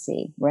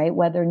frequency, right?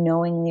 Whether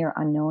knowingly or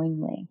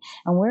unknowingly.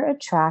 And we're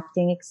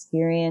attracting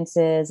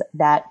experiences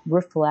that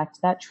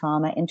reflect that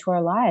trauma into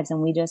our lives.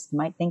 And we just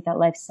might think that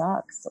life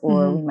sucks,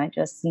 or we might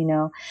just, you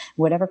know,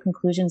 whatever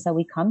conclusions that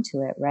we come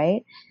to it,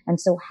 right? And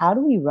so how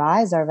do we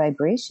rise our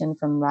vibration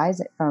from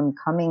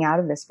coming out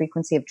of this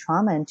frequency of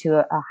trauma into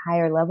a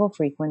higher level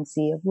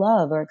frequency of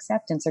love or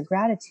acceptance or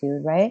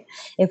gratitude, right?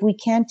 If we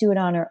can't do it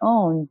on our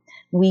own,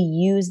 we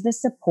use the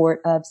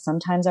support of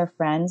sometimes our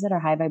friends that are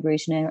high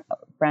vibration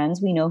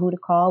friends. We know who to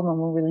call when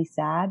we're really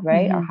sad,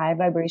 right? Our high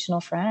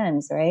vibrational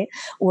friends, right?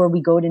 Or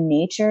we go to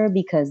nature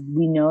because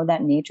we know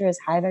that nature is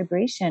high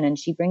vibration and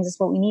she brings us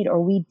what we need.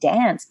 Or we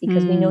dance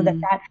because we know that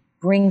that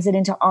brings it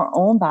into our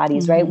own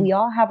bodies, right? We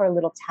all have our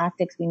little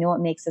tactics. We know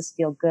what makes us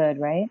feel good,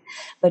 right?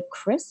 But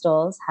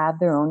crystals have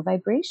their own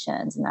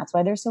vibrations, and that's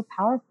why they're so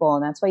powerful.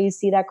 And that's why you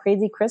see that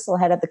crazy crystal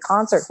head at the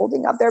concert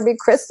holding up their big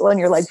crystal, and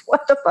you're like,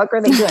 what the fuck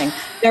are they doing?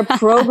 They're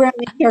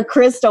programming their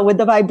crystal with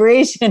the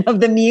vibration of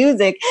the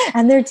music,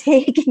 and they're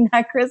taking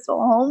that crystal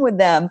home with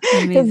them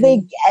because they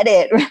get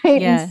it,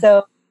 right? Yeah. And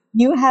so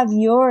you have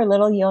your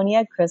little yoni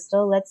egg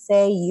crystal. Let's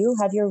say you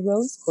have your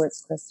rose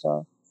quartz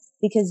crystal,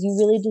 because you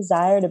really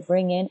desire to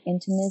bring in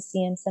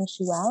intimacy and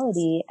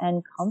sensuality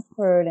and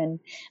comfort and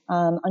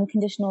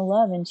unconditional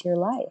love into your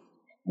life.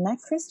 And that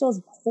crystal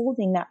is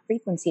holding that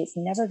frequency. It's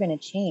never going to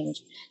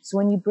change. So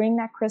when you bring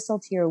that crystal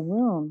to your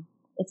womb,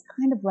 it's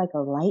kind of like a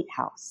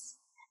lighthouse.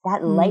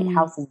 That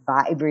lighthouse is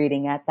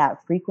vibrating at that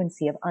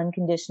frequency of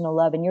unconditional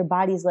love. And your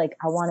body's like,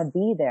 I want to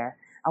be there.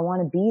 I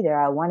want to be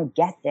there. I want to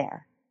get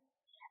there.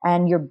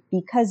 And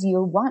because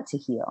you want to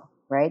heal.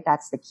 Right?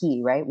 That's the key,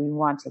 right? We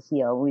want to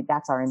heal.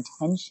 That's our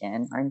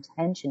intention. Our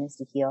intention is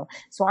to heal.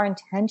 So our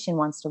intention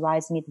wants to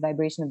rise to meet the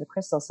vibration of the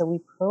crystal. So we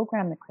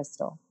program the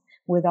crystal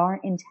with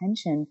our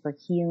intention for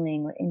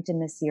healing or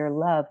intimacy or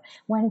love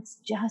when it's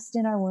just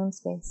in our womb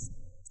space.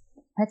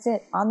 That's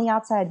it. On the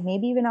outside,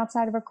 maybe even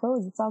outside of our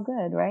clothes. It's all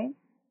good, right?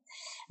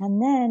 And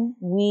then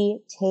we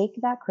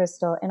take that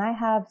crystal, and I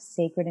have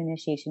sacred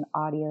initiation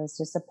audios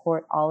to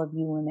support all of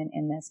you women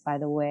in this, by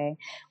the way,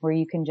 where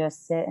you can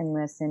just sit and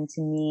listen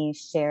to me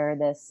share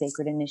this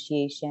sacred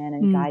initiation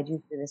and guide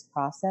you through this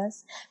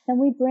process. Then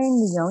we bring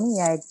the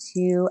yoni egg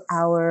to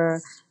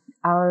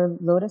our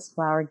lotus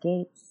flower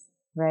gates,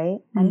 right?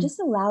 And just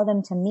allow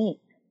them to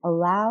meet.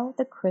 Allow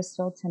the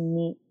crystal to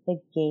meet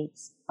the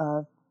gates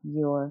of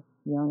your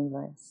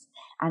universe,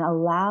 and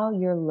allow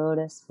your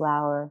lotus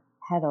flower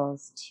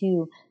petals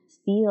to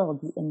feel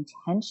the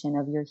intention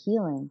of your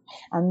healing.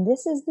 And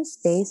this is the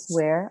space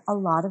where a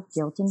lot of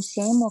guilt and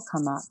shame will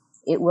come up.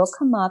 It will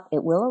come up,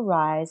 it will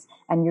arise,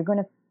 and you're going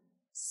to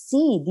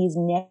see these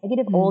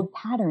negative old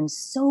patterns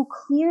so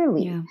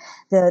clearly. Yeah.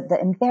 The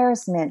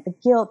embarrassment, the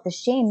guilt, the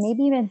shame,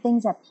 maybe even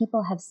things that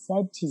people have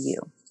said to you,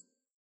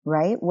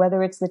 right?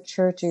 Whether it's the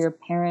church or your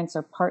parents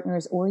or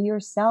partners or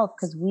yourself,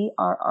 because we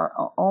are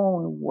our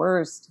own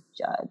worst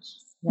judge,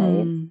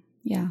 right?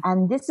 Yeah.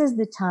 And this is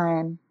the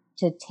time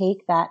to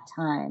take that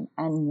time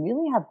and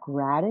really have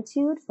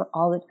gratitude for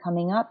all that's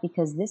coming up,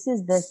 because this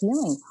is the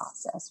healing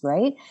process,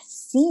 right?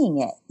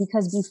 Seeing it,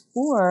 because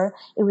before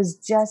it was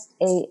just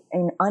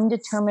an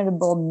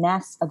undeterminable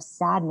mess of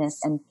sadness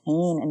and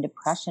pain and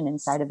depression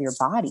inside of your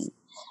body.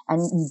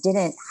 And you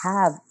didn't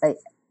have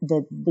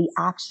the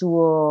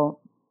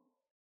actual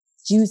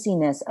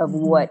juiciness of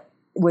what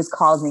was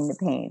causing the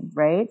pain,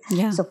 right?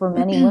 Yeah. So for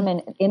many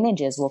women,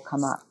 images will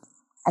come up.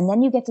 And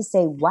then you get to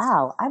say,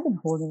 wow, I've been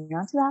holding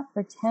on to that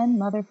for 10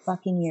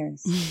 motherfucking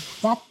years.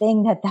 That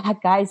thing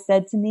that guy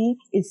said to me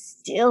is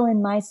still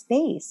in my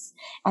space.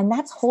 And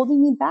that's holding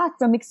me back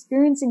from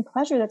experiencing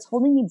pleasure. That's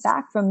holding me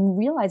back from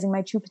realizing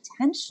my true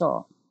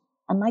potential.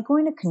 Am I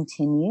going to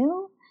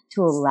continue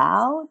to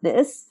allow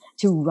this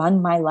to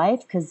run my life?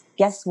 Because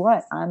guess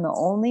what? I'm the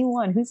only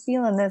one who's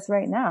feeling this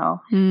right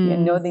now. You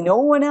know, no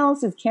one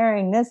else is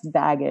carrying this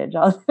baggage.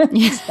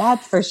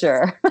 That's for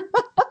sure.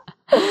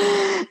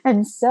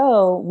 And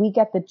so we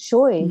get the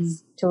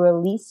choice to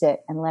release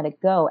it and let it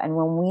go. And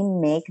when we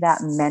make that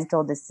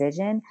mental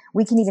decision,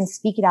 we can even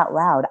speak it out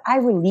loud. I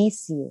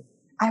release you.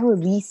 I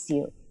release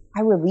you.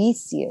 I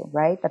release you,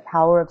 right? The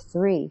power of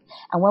 3.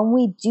 And when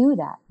we do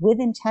that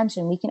with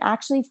intention, we can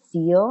actually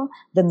feel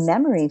the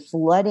memory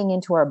flooding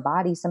into our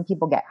body. Some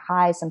people get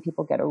high. Some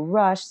people get a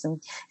rush.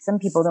 Some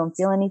people don't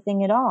feel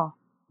anything at all.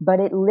 But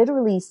it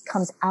literally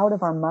comes out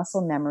of our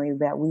muscle memory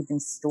that we've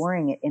been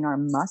storing it in our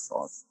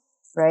muscles,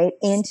 right,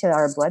 into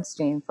our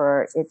bloodstream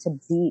for it to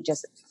be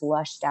just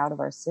flushed out of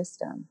our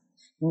system.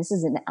 And this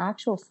is an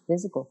actual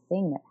physical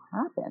thing that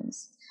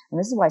happens. And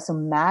this is why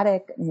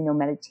somatic,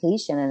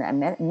 meditation and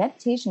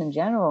meditation in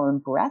general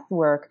and breath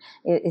work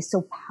is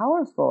so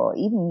powerful.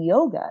 Even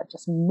yoga,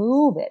 just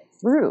move it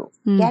through,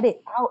 get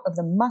it out of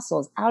the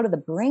muscles, out of the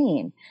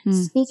brain,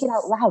 speak it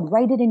out loud,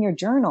 write it in your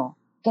journal,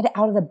 get it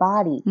out of the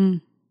body.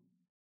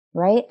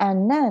 Right.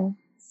 And then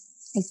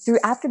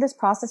after this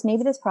process,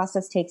 maybe this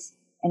process takes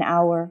an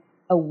hour,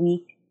 a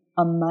week,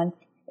 a month.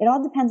 It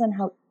all depends on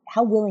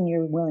how willing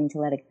you're willing to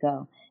let it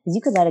go. Because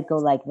you could let it go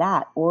like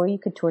that, or you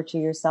could torture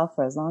yourself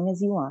for as long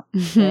as you want,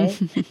 right?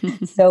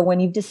 So when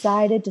you've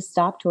decided to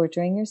stop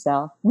torturing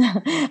yourself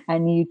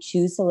and you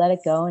choose to let it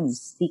go and you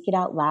speak it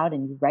out loud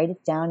and you write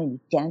it down and you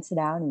dance it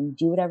out and you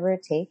do whatever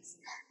it takes,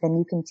 then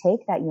you can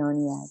take that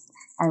yoni egg.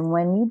 And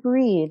when you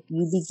breathe,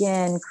 you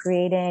begin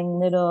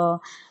creating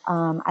little,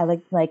 I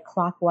like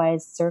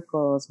clockwise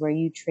circles where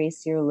you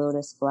trace your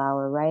lotus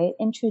flower, right?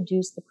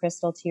 Introduce the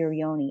crystal to your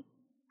yoni.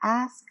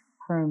 Ask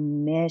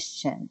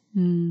permission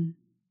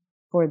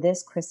for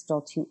this crystal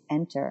to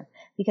enter,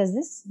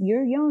 because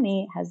your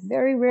yoni has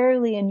very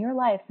rarely in your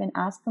life been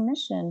asked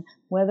permission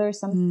whether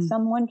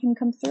someone can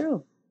come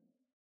through,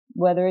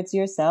 whether it's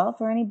yourself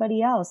or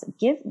anybody else.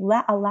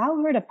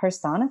 Allow her to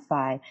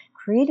personify,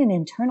 create an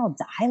internal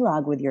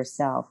dialogue with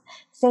yourself.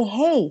 Say,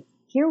 hey,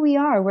 here we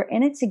are. We're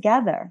in it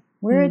together.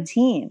 We're a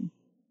team.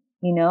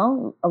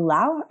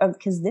 Allow,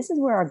 because this is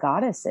where our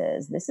goddess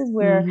is. This is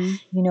where,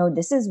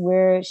 this is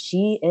where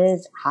she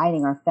is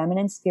hiding. Our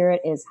feminine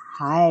spirit is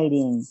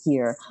hiding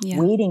here,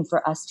 waiting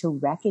for us to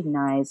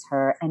recognize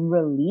her and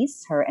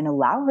release her and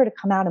allow her to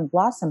come out and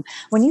blossom.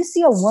 When you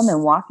see a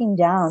woman walking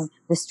down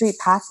the street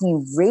past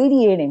me,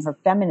 radiating her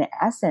feminine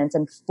essence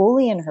and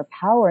fully in her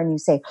power, and you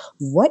say,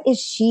 what is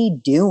she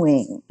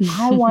doing?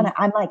 I'm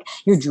like,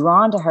 you're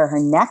drawn to her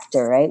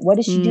nectar, right? What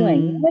is she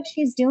doing? You know what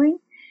she's doing?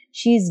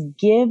 She's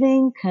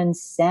giving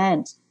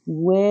consent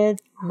with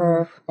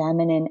her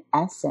feminine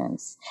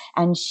essence.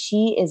 And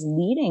she is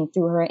leading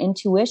through her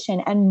intuition.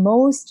 And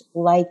most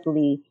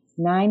likely,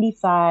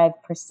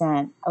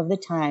 95% of the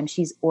time,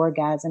 she's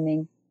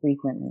orgasming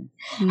frequently.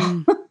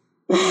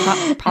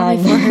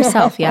 Probably for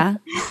herself, yeah.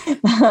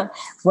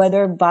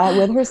 Whether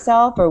with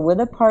herself or with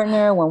a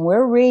partner, when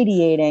we're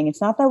radiating, it's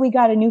not that we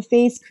got a new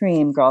face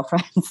cream,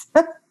 girlfriends.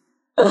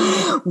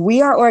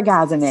 We are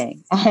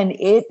orgasming,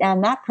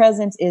 and that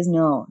presence is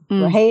known,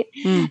 right?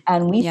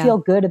 And we feel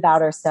good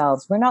about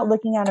ourselves. We're not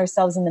looking at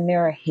ourselves in the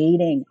mirror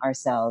hating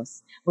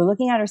ourselves. We're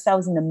looking at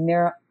ourselves in the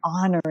mirror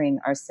honoring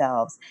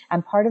ourselves.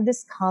 And part of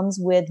this comes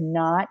with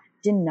not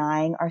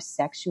denying our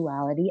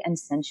sexuality and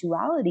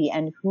sensuality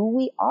and who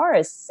we are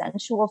as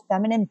sensual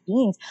feminine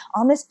beings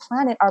on this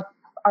planet.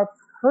 Our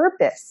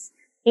purpose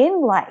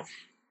in life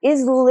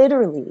is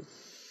literally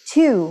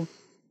to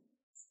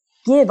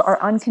give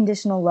our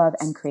unconditional love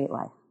and create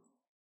life.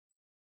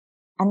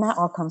 And that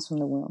all comes from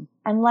the womb.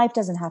 And life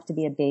doesn't have to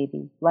be a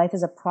baby. Life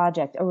is a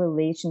project, a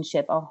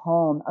relationship, a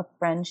home, a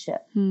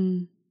friendship.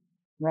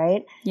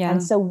 Right? Yeah.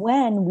 And so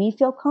when we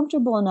feel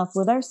comfortable enough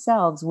with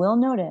ourselves, we'll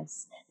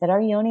notice that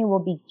our yoni will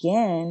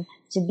begin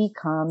to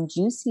become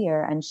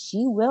juicier and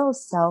she will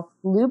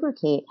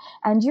self-lubricate.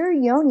 And your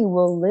yoni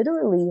will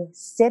literally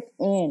sip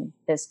in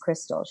this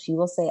crystal. She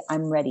will say,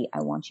 I'm ready. I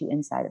want you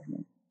inside of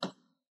me.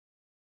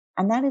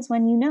 And that is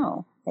when you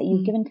know that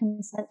you've given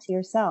consent to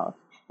yourself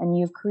and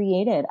you've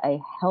created a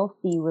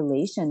healthy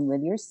relation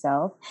with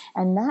yourself.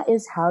 And that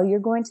is how you're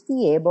going to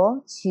be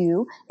able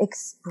to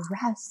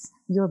express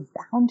your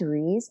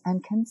boundaries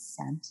and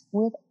consent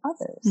with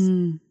others.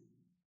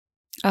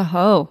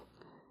 Oh.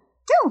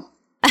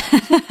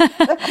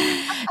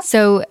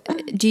 So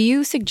do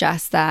you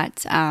suggest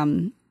that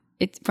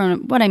it's,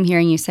 from what I'm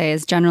hearing you say,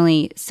 is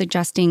generally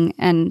suggesting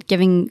and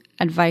giving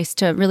advice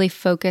to really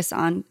focus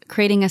on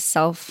creating a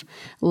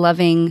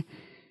self-loving,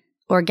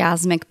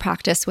 orgasmic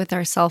practice with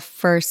ourselves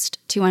first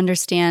to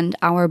understand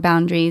our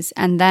boundaries,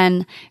 and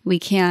then we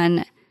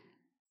can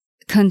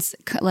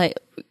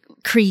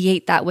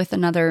create that with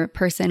another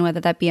person,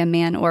 whether that be a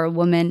man or a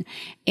woman,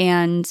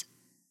 and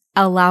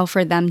allow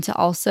for them to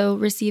also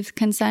receive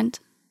consent?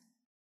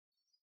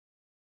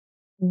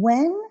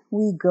 When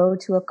we go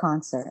to a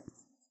concert,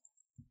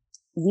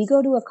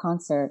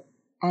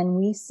 and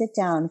we sit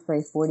down for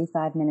a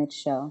 45-minute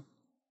show,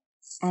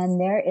 and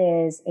there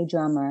is a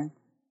drummer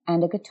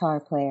and a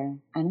guitar player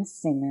and a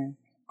singer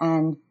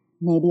and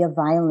maybe a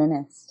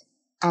violinist,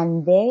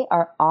 and they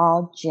are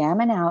all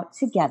jamming out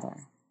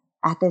together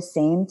at the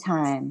same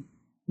time,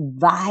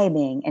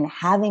 vibing and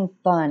having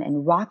fun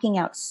and rocking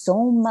out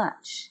so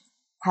much,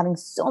 having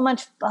so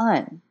much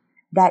fun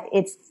that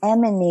it's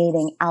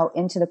emanating out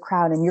into the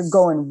crowd and you're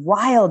going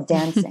wild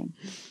dancing.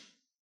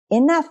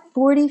 In that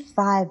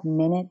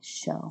 45-minute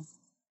show,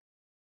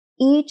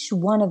 each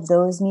one of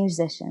those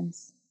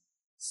musicians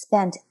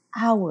spent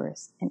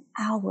hours and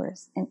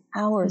hours and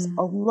hours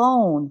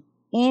alone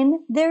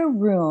in their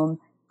room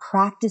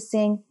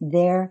practicing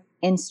their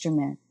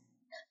instrument,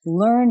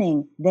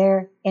 learning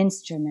their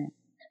instrument,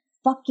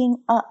 fucking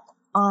up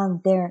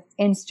on their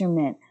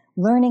instrument,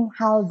 learning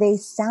how they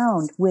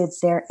sound with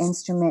their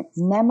instrument,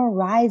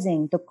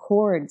 memorizing the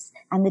chords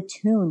and the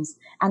tunes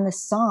and the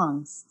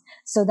songs,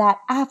 so that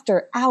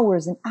after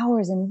hours and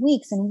hours and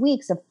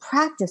weeks of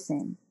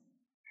practicing,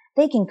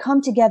 they can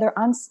come together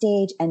on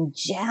stage and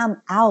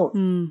jam out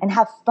and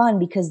have fun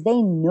because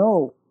they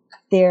know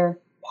their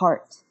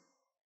part.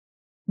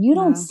 You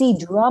don't see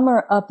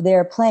drummer up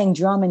there playing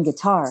drum and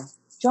guitar.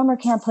 Drummer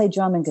can't play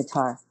drum and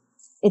guitar.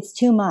 It's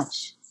too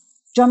much.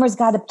 Drummer's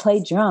got to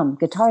play drum.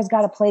 Guitar's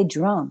got to play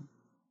drum.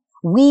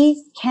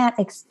 We can't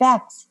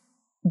expect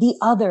the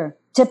other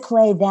to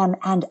play them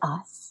and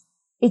us.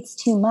 It's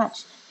too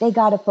much. They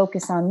got to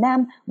focus on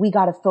them. We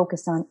got to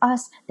focus on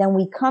us. Then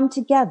we come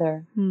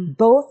together,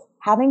 both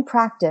having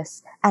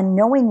practice and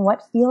knowing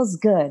what feels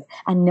good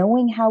and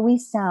knowing how we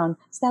sound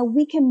so that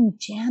we can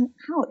jam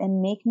out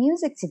and make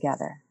music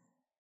together.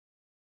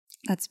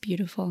 That's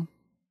beautiful.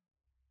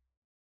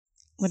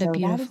 What a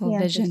beautiful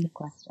vision.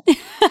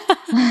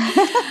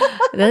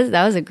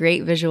 That was a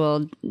great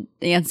visual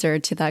answer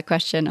to that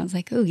question. I was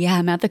like, oh yeah,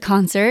 I'm at the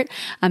concert,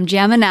 I'm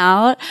jamming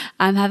out,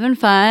 I'm having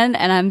fun,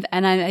 and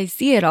I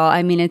see it all.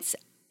 I mean, it's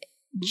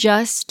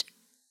just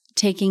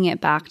taking it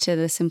back to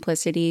the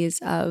simplicities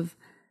of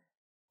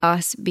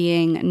us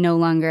being no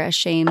longer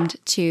ashamed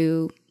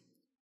to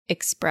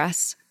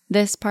express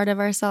this part of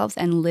ourselves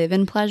and live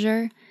in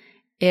pleasure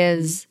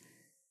is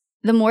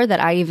the more that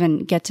I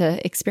even get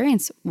to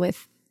experience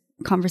with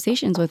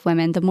conversations with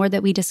women, the more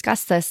that we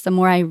discuss this, the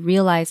more I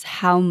realize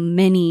how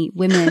many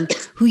women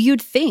who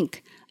you'd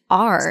think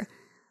are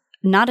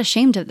not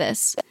ashamed of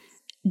this.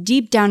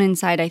 Deep down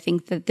inside, I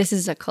think that this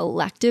is a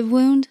collective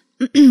wound.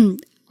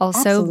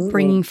 Also Absolutely.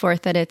 Bringing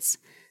forth that it's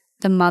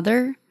the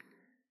mother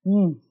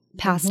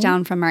passed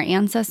down from our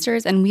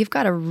ancestors, and we've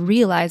got to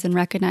realize and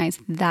recognize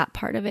that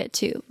part of it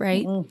too,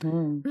 right?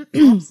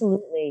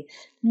 Absolutely.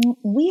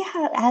 We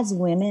have, as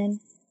women,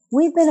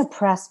 we've been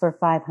oppressed for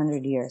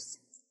 500 years.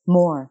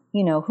 More,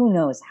 who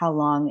knows how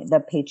long the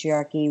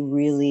patriarchy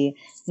really,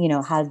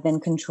 has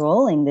been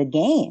controlling the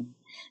game.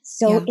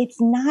 So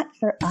it's not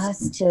for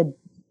us to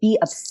be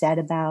upset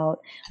about.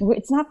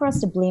 It's not for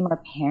us to blame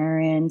our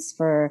parents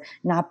for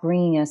not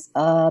bringing us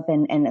up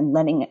and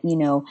letting,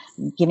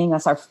 giving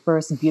us our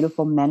first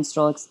beautiful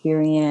menstrual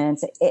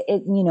experience.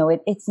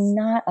 It's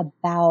not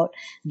about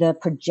the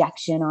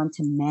projection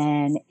onto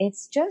men.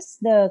 It's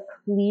just the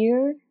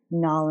clear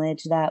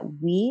knowledge that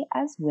we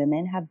as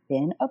women have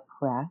been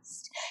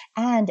oppressed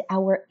and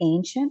our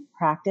ancient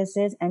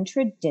practices and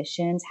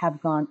traditions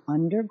have gone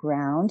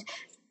underground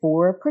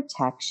for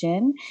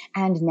protection.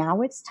 And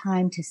now it's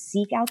time to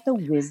seek out the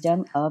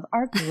wisdom of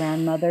our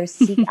grandmothers,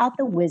 seek out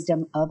the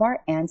wisdom of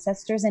our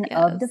ancestors and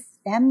of the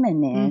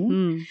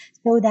feminine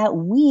so that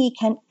we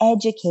can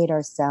educate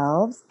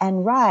ourselves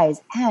and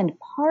rise. And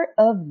part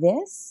of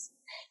this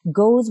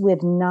goes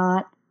with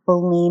not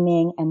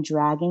blaming and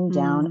dragging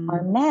down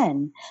our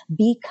men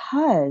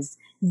because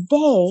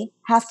they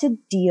have to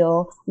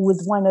deal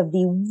with one of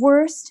the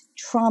worst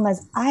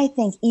traumas, I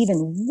think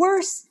even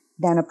worse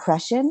than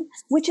oppression,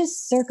 which is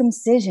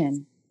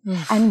circumcision.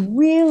 And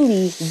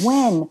really,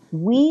 when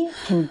we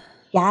can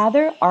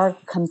gather our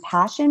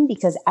compassion,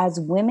 because as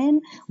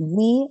women,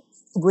 we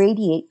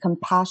radiate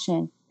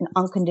compassion and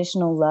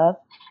unconditional love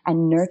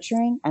and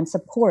nurturing and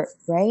support,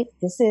 right?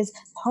 This is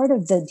part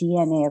of the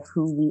DNA of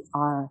who we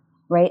are.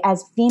 Right?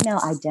 As female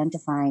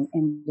identifying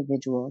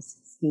individuals,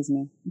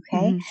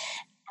 okay?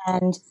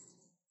 And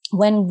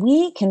when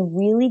we can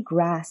really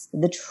grasp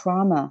the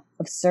trauma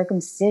of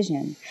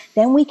circumcision,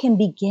 then we can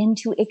begin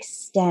to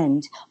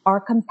extend our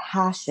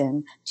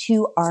compassion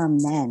to our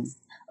men,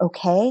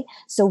 okay?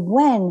 So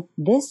when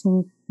this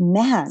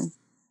man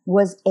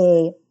was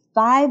a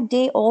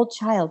 5-day-old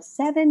child,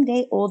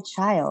 7-day-old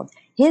child,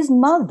 his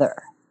mother,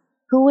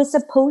 who was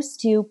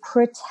supposed to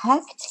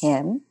protect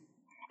him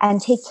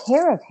and take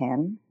care of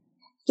him,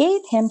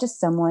 gave him to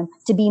someone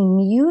to be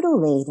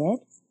mutilated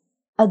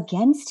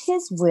against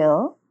his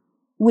will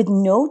with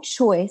no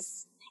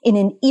choice in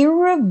an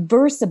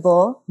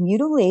irreversible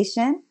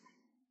mutilation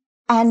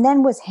and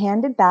then was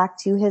handed back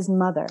to his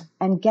mother.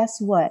 And guess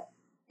what?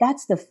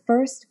 That's the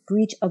first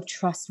breach of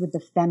trust with the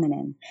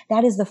feminine.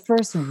 That is the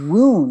first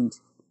wound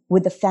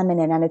with the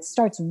feminine. And it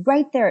starts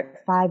right there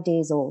at 5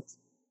 days old.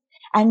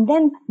 And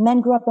then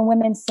men grow up and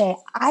women say,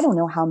 I don't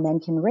know how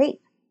men can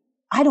rape.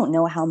 I don't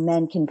know how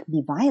men can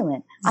be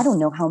violent. I don't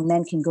know how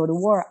men can go to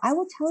war. I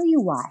will tell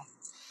you why.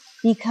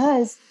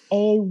 Because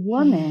a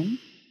woman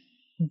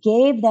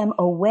gave them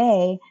a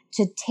way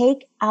to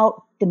take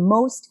out the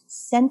most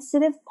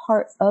sensitive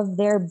part of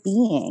their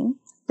being,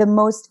 the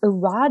most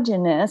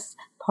erogenous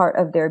part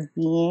of their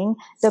being,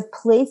 the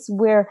place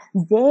where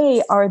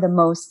they are the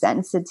most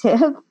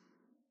sensitive,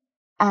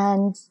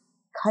 and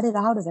cut it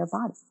out of their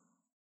body.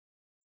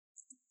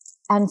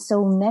 And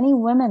so many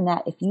women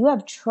that if you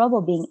have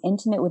trouble being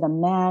intimate with a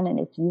man and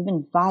if you've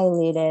been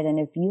violated and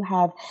if you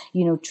have,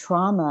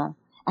 trauma,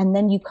 and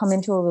then you come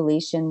into a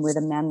relation with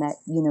a man that,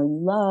 you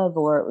love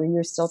or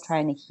you're still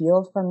trying to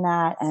heal from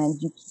that and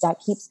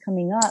that keeps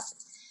coming up,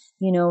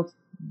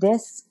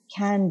 this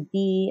can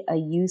be a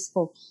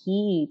useful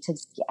key to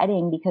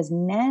getting, because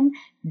men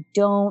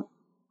don't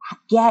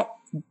get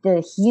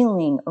the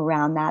healing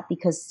around that,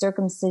 because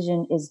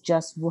circumcision is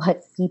just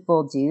what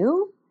people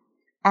do.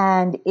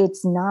 And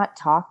it's not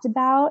talked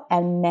about,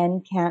 and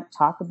men can't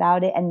talk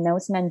about it. And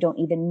most men don't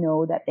even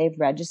know that they've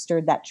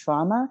registered that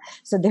trauma.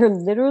 So they're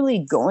literally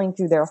going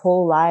through their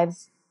whole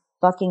lives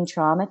fucking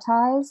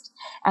traumatized.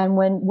 And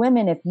when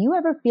women, if you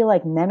ever feel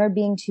like men are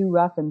being too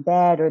rough in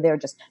bed, or they're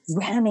just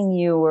ramming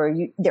you, or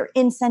they're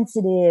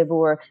insensitive,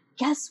 or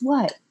guess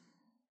what?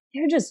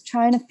 They're just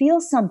trying to feel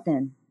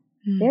something.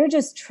 They're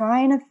just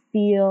trying to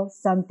feel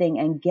something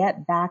and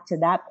get back to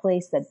that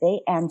place that they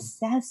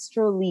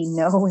ancestrally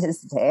know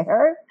is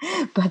there,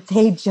 but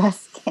they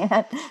just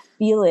can't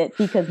feel it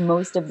because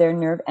most of their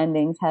nerve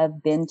endings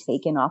have been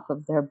taken off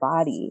of their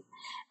body.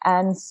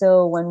 And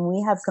so when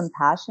we have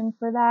compassion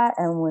for that,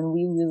 and when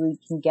we really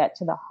can get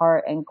to the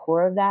heart and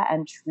core of that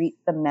and treat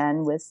the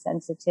men with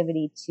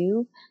sensitivity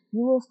too,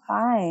 you will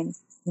find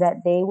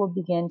that they will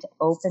begin to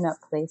open up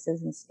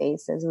places and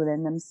spaces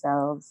within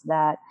themselves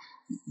that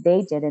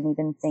they didn't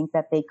even think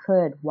that they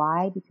could.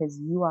 Why? Because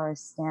you are a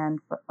stand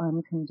for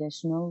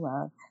unconditional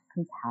love,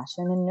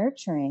 compassion, and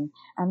nurturing.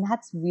 And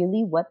that's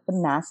really what the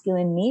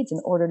masculine needs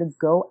in order to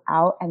go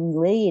out and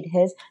lead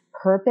his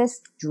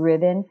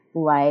purpose-driven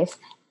life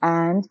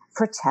and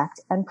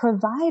protect and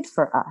provide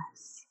for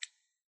us.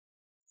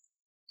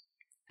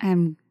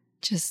 I'm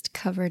just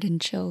covered in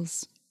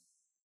chills.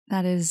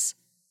 That is,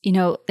 you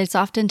know, it's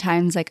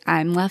oftentimes like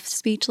I'm left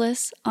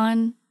speechless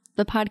on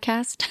the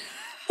podcast.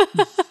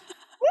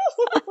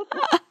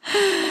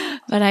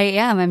 But I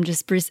am.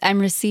 I'm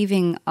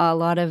receiving a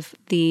lot of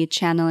the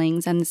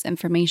channelings and this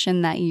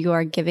information that you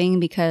are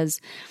giving,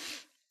 because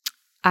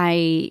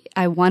I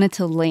wanted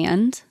to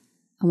land.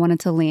 I wanted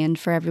to land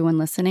for everyone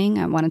listening.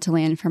 I wanted to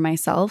land for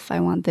myself. I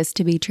want this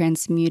to be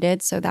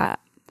transmuted so that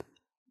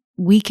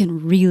we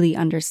can really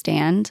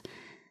understand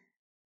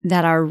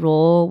that our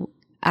role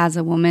as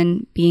a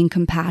woman being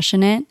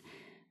compassionate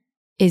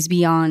is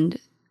beyond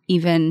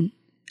even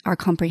our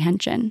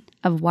comprehension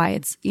of why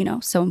it's, you know,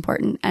 so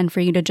important. And for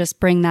you to just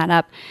bring that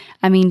up,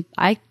 I mean,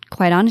 I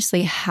quite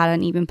honestly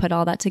hadn't even put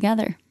all that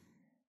together.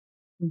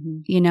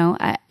 You know,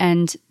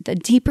 and the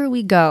deeper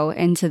we go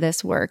into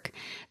this work,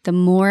 the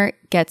more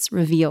it gets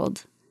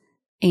revealed.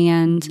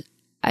 And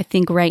I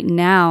think right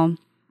now,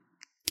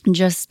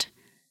 just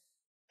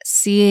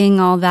seeing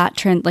all that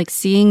trend, like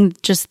seeing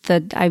just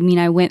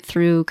I went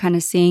through kind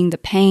of seeing the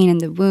pain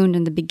and the wound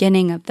and the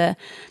beginning of the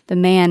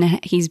man.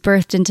 He's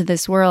birthed into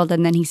this world,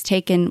 and then he's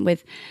taken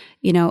with,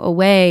 you know,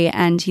 away,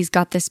 and he's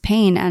got this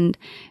pain. And,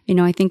 you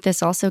know, I think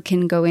this also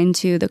can go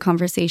into the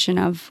conversation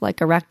of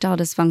like erectile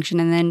dysfunction.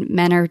 And then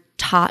men are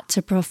taught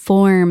to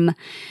perform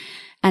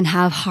and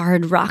have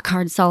rock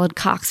hard, solid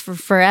cocks for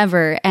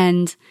forever.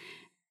 And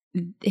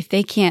if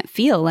they can't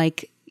feel,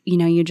 like, you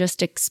know, you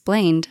just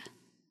explained,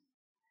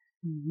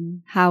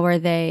 how are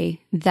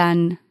they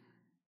then?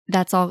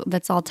 That's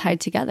all tied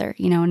together,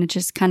 you know, and it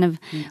just kind of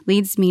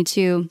leads me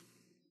to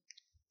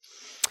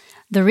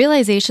the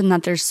realization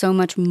that there's so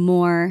much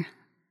more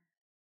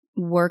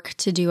work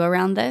to do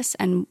around this,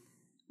 and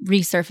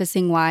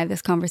resurfacing why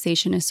this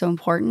conversation is so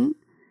important,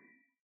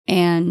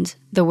 and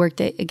the work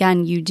that,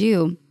 again, you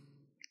do.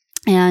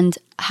 And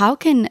how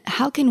can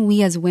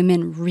we as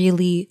women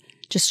really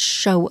just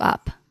show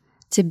up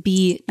to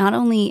be not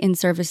only in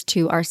service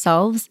to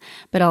ourselves,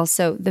 but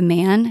also the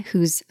man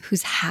who's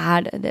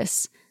had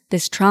this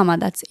trauma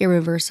that's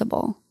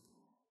irreversible?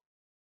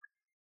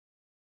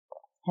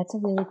 That's a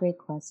really great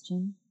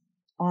question.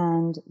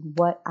 And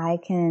what I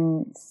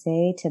can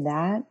say to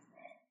that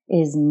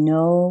is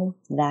know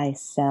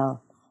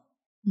thyself,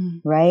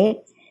 right?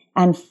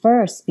 And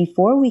first,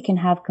 before we can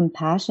have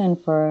compassion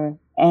for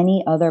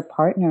any other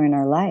partner in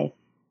our life,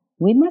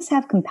 we must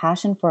have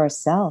compassion for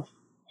ourselves.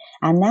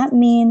 And that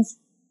means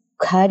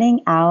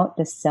cutting out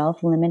the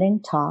self-limiting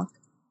talk,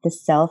 the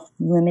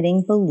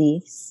self-limiting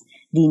beliefs,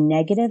 the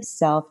negative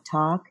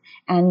self-talk,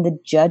 and the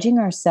judging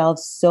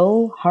ourselves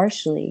so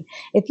harshly.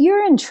 If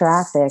you're in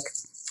traffic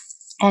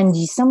and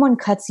someone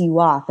cuts you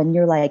off and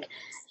you're like,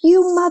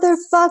 you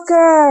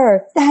motherfucker,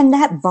 and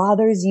that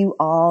bothers you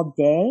all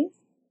day,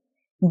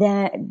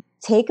 then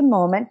take a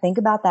moment, think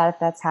about that if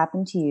that's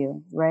happened to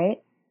you,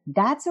 right?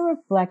 That's a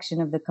reflection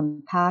of the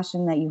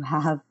compassion that you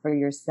have for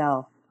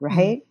yourself,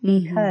 right?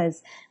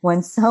 Because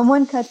when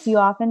someone cuts you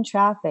off in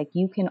traffic,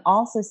 you can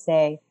also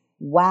say,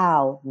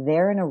 wow,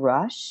 they're in a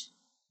rush.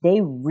 They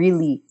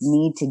really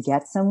need to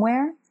get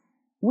somewhere.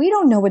 We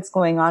don't know what's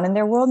going on in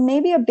their world.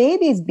 Maybe a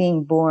baby's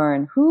being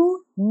born.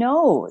 Who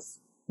knows?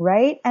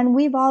 Right? And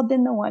we've all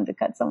been the one to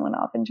cut someone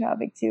off in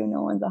traffic too.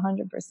 No one's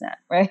 100%,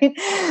 right?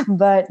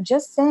 But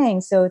just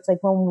saying, so it's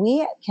like when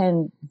we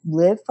can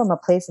live from a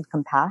place of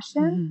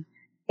compassion,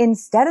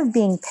 instead of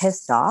being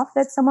pissed off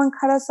that someone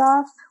cut us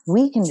off,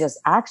 we can just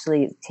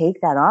actually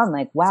take that on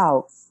like,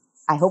 wow,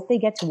 I hope they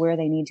get to where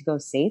they need to go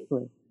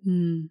safely.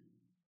 You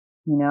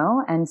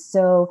know? And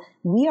so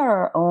we are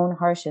our own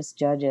harshest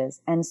judges.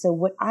 And so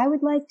what I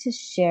would like to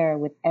share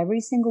with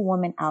every single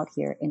woman out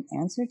here in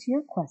answer to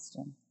your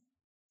question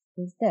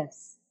is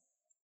this.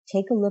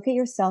 Take a look at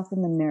yourself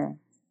in the mirror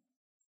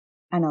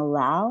and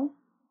allow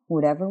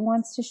whatever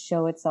wants to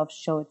show itself,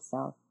 show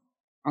itself.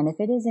 And if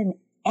it is in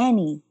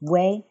any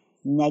way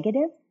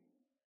negative,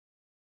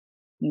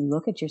 you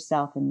look at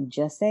yourself and you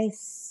just say,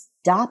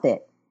 stop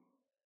it.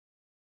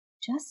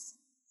 Just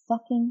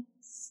fucking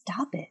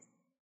stop it.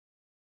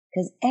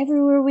 Because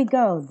everywhere we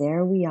go,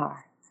 there we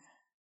are.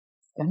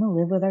 Gonna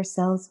live with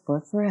ourselves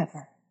for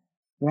forever,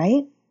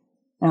 right?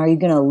 Now, are you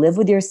gonna live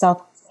with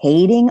yourself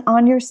hating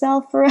on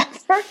yourself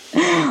forever?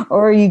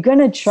 Or are you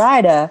gonna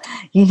try to,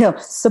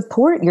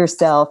 support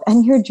yourself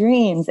and your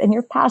dreams and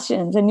your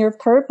passions and your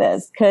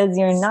purpose? Because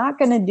you're not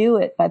gonna do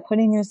it by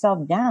putting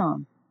yourself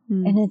down.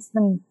 And it's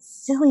the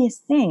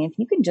silliest thing. If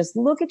you can just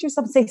look at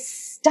yourself and say,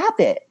 stop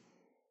it.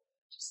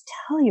 Just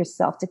tell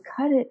yourself to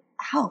cut it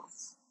out.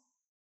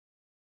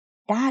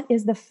 That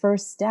is the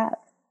first step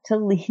to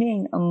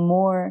leading a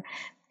more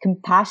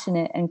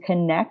compassionate and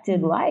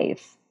connected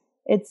life.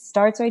 It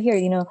starts right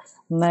here.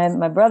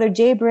 My brother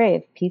Jay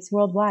Brave, Peace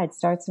Worldwide,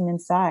 starts from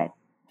inside,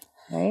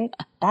 right?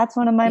 That's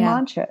one of my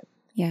mantras.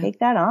 Yeah. Take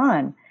that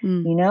on.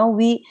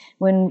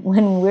 When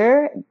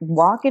we're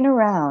walking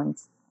around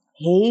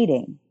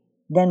hating,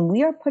 then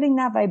we are putting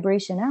that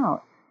vibration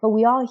out. But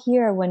we all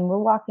hear when we're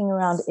walking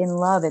around in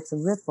love, it's a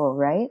ripple,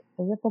 right?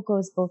 The ripple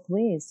goes both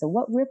ways. So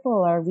what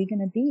ripple are we going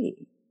to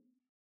be?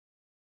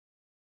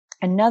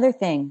 Another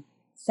thing,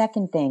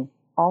 second thing,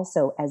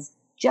 also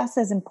just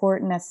as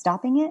important as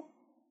stopping it,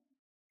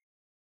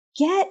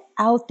 get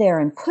out there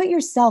and put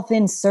yourself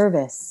in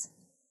service.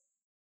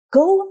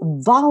 Go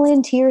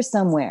volunteer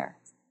somewhere.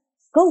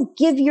 Go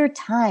give your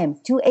time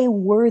to a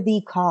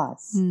worthy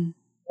cause.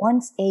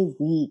 Once a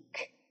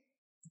week.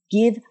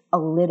 Give a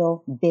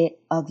little bit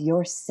of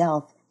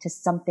yourself to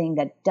something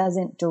that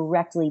doesn't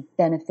directly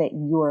benefit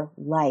your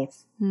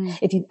life.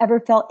 If you've ever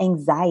felt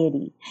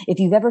anxiety, if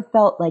you've ever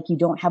felt like you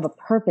don't have a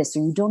purpose or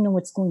you don't know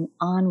what's going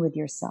on with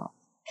yourself,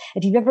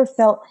 if you've ever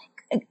felt,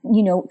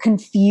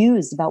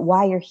 confused about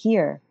why you're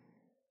here,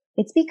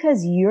 it's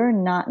because you're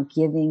not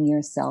giving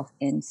yourself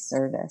in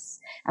service.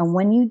 And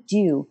when you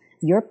do,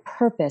 your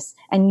purpose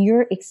and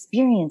your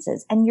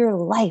experiences and your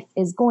life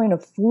is going to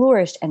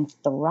flourish and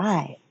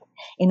thrive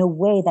in a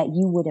way that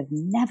you would have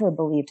never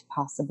believed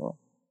possible.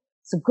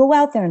 So go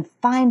out there and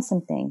find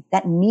something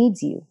that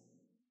needs you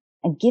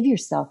and give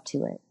yourself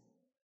to it.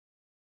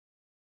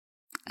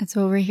 That's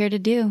what we're here to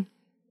do.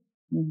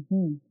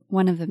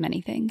 One of the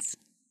many things.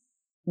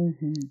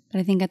 But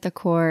I think at the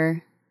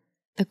core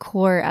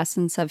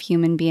essence of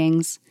human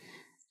beings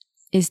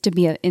is to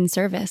be in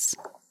service.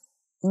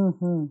 As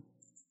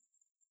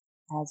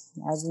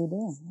we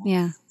do.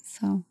 Yeah.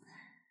 So,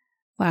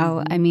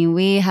 wow. I mean,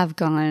 we have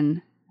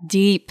gone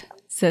deep,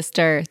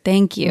 sister.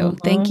 Thank you.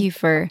 Thank you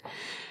for...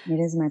 It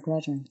is my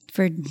pleasure.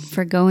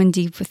 For going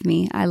deep with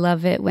me. I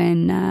love it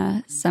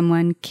when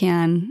someone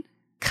can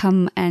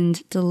come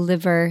and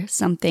deliver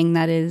something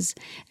that is,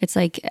 it's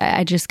like,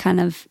 I just kind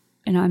of,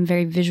 I'm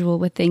very visual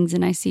with things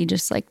and I see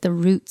just like the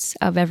roots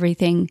of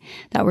everything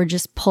that were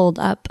just pulled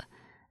up.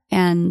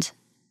 And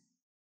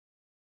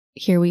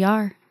here we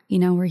are,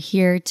 we're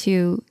here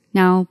to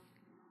now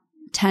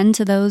tend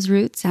to those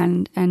roots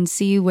and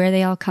see where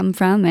they all come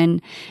from.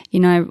 And,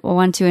 I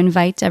want to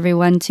invite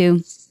everyone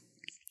to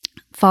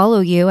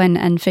follow you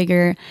and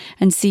figure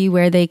and see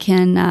where they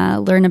can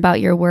learn about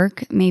your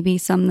work. Maybe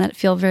some that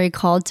feel very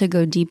called to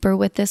go deeper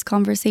with this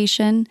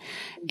conversation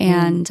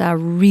and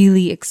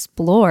really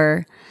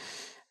explore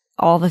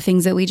all the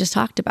things that we just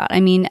talked about. I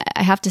mean,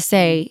 I have to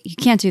say, you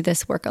can't do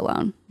this work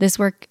alone. This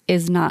work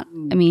is not,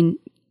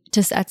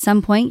 just at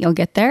some point you'll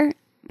get there,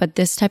 but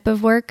this type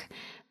of work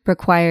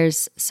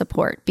requires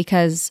support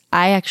because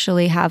I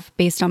actually have,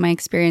 based on my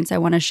experience, I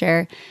want to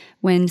share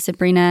when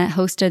Sabrina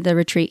hosted the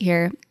retreat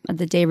here,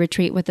 the day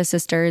retreat with the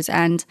sisters,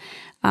 and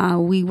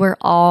we were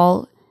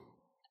all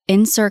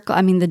in circle.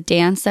 The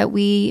dance that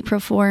we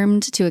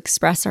performed to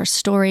express our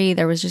story,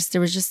 there was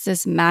just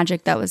this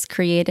magic that was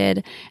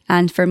created.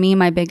 And for me,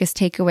 my biggest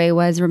takeaway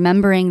was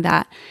remembering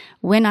that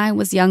when I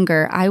was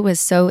younger, I was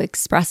so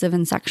expressive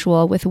and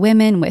sexual with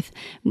women, with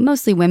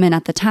mostly women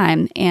at the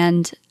time,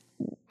 and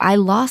I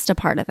lost a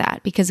part of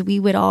that because we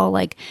would all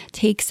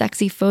take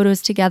sexy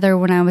photos together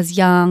when I was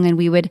young and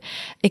we would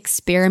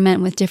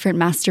experiment with different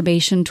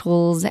masturbation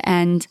tools.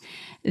 And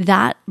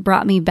that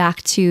brought me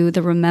back to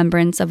the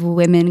remembrance of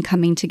women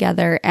coming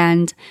together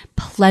and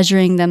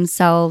pleasuring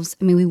themselves.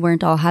 We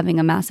weren't all having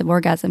a massive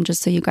orgasm,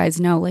 just so you guys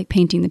know,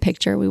 painting the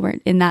picture. We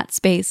weren't in that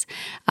space,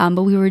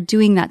 but we were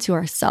doing that to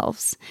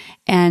ourselves.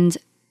 And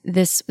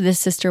this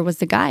sister was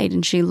the guide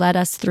and she led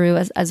us through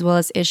as well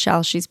as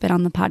Ishel. She's been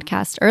on the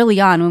podcast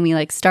early on when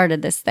we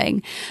started this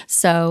thing.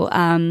 So,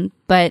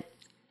 but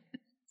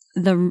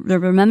the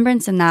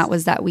remembrance in that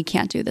was that we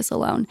can't do this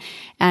alone.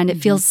 And it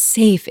feels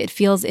safe. It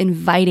feels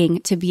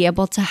inviting to be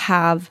able to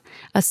have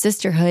a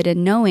sisterhood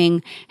and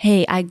knowing,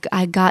 hey, I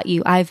got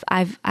you.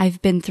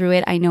 I've been through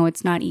it. I know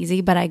it's not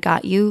easy, but I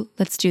got you.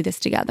 Let's do this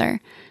together.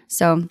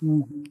 So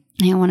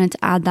I wanted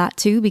to add that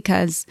too,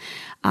 because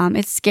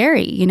it's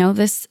scary. You know,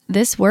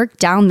 this work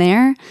down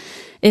there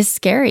is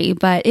scary,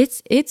 but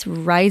it's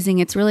rising.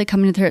 It's really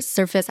coming to the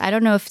surface. I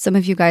don't know if some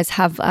of you guys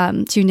have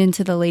tuned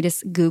into the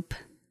latest Goop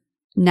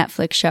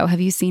Netflix show.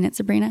 Have you seen it,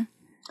 Sabrina?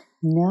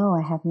 No,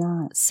 I have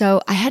not.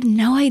 So I had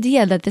no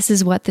idea that this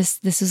is what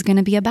this is going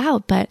to be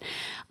about. But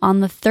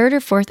on the third or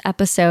fourth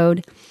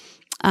episode,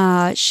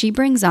 she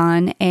brings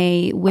on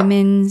a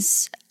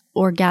women's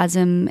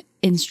orgasm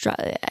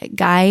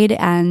guide,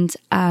 and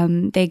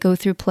they go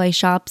through play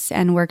shops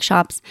and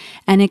workshops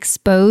and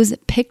expose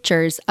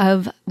pictures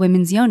of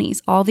women's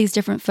yonis, all these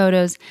different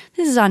photos.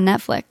 This is on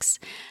Netflix,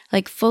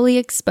 like fully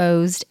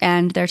exposed,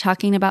 and they're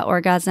talking about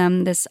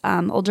orgasm. This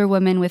older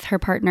woman with her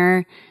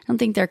partner, I don't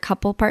think they're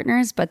couple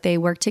partners, but they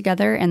work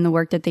together in the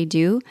work that they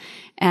do.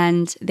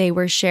 And they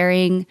were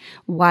sharing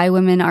why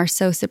women are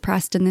so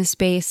suppressed in this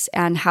space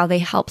and how they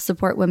help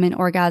support women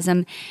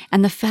orgasm.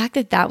 And the fact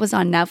that that was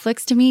on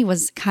Netflix to me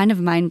was kind of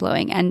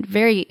mind-blowing and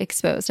very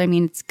exposed. I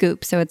mean, it's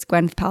Goop, so it's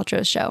Gwyneth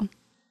Paltrow's show.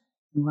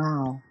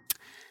 Wow.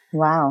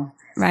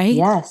 Right?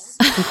 Yes,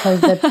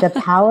 because the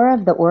power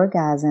of the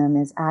orgasm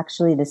is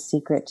actually the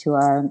secret to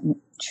our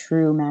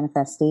true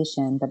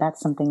manifestation, but that's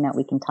something that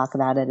we can talk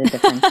about at a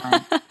different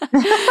time.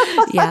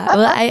 Yeah,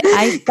 well,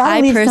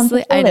 I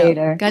personally, I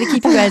know, got to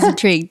keep you guys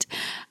intrigued.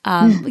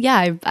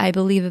 Yeah, I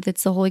believe that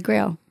it's the Holy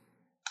Grail.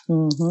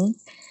 Mm-hmm.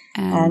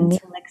 And the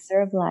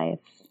elixir of life.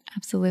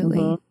 Absolutely.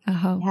 Mm-hmm.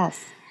 Uh-huh.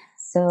 Yes.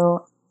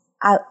 So,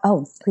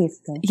 please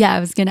go. Yeah, I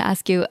was going to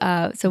ask you,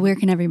 so where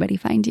can everybody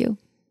find you?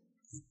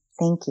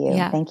 Thank you.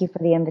 Yeah. Thank you for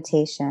the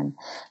invitation.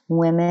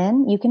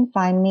 Women, you can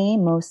find me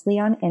mostly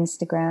on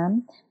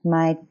Instagram.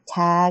 My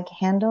tag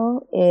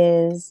handle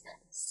is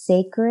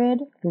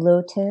Sacred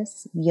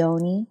Lotus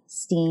Yoni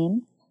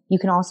Steam. You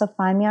can also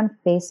find me on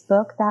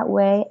Facebook that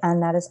way,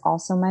 and that is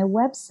also my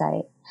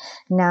website.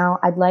 Now,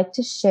 I'd like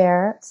to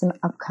share some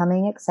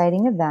upcoming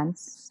exciting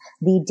events.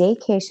 The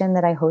daycation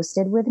that I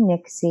hosted with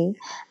Nixie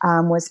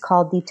was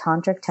called the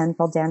Tantric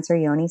Tenfold Dancer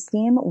Yoni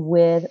Steam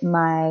with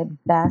my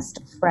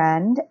best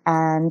friend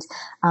and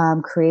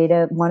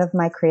one of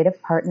my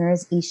creative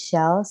partners,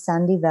 Ishelle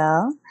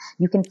Sandivel.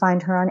 You can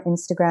find her on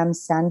Instagram,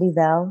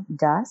 Sandivel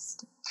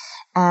Dust.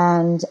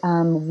 And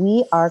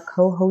we are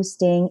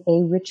co-hosting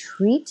a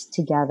retreat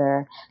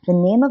together. The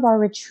name of our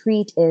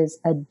retreat is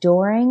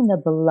Adoring the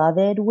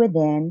Beloved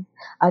Within,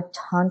 a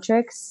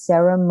tantric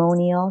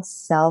ceremonial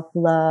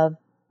self-love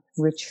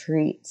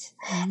retreat.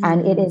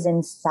 And it is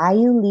in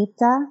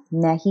Sayulita,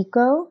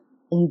 Mexico.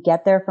 You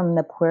get there from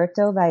the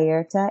Puerto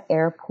Vallarta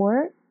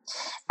airport.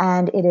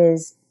 And it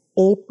is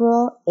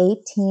April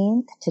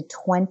 18th to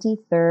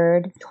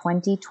 23rd,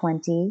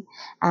 2020.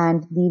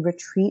 And the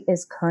retreat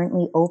is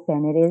currently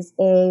open. It is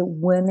a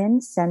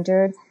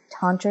women-centered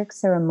tantric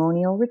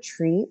ceremonial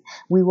retreat.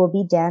 We will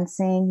be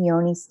dancing,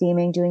 yoni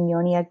steaming, doing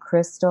yoni egg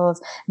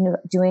crystals,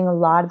 doing a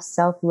lot of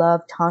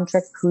self-love,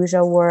 tantric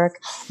puja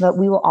work. But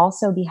we will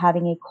also be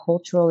having a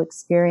cultural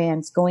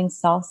experience, going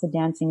salsa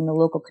dancing in the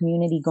local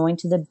community, going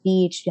to the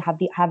beach,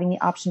 having the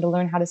option to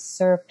learn how to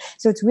surf.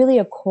 So it's really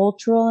a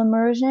cultural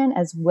immersion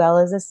as well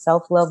as a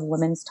self-love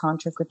women's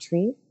tantric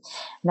retreat.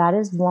 That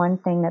is one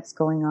thing that's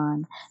going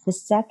on. The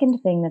second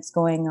thing that's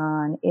going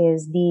on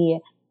is the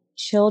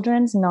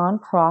children's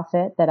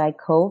nonprofit that I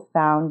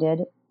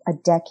co-founded a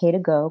decade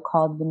ago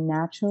called the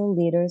Natural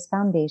Leaders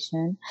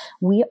Foundation.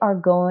 We are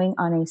going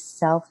on a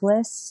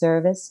selfless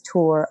service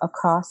tour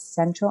across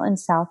Central and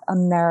South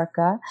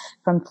America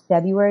from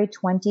February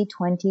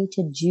 2020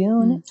 to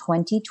June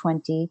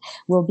 2020.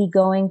 We'll be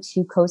going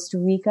to Costa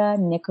Rica,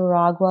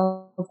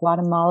 Nicaragua,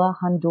 Guatemala,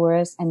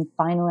 Honduras, and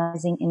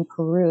finalizing in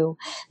Peru.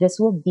 This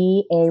will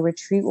be a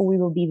retreat where we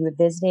will be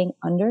revisiting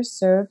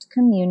underserved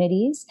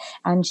communities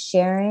and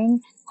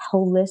sharing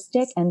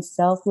holistic and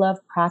self-love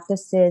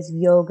practices,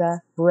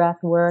 yoga,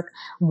 breath work,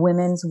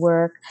 women's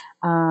work,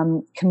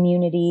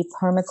 community,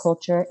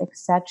 permaculture,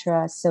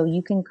 etc. So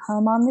you can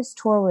come on this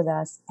tour with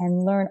us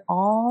and learn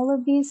all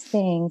of these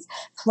things,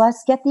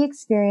 plus get the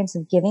experience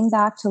of giving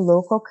back to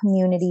local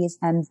communities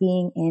and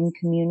being in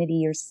community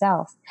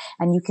yourself.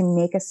 And you can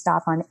make a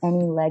stop on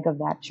any leg of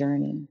that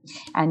journey.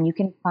 And you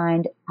can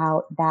find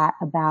out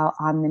about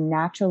on the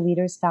Natural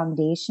Leaders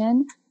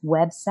Foundation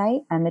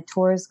website, and the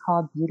tour is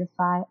called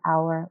Beautify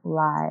Our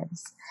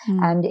Lives.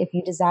 And if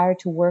you desire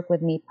to work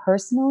with me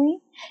personally,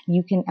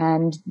 you can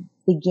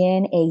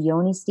begin a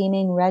yoni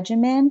steaming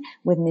regimen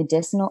with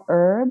medicinal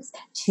herbs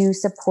to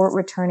support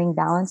returning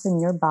balance in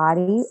your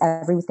body,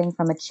 everything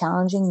from a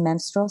challenging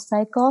menstrual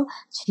cycle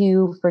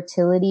to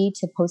fertility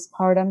to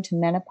postpartum to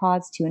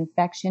menopause to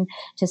infection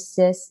to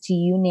cysts to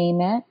you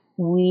name it.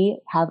 We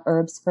have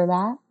herbs for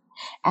that.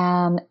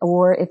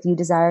 Or if you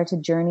desire to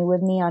journey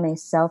with me on a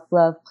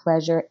self-love,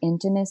 pleasure,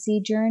 intimacy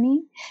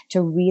journey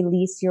to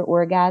release your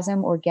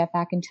orgasm or get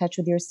back in touch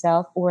with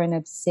yourself, or an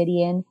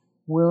obsidian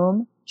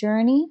womb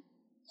journey.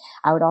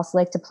 I would also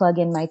like to plug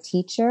in my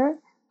teacher,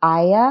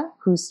 Aya,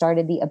 who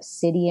started the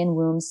Obsidian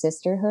Womb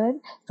Sisterhood,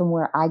 from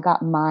where I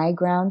got my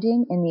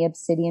grounding in the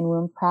Obsidian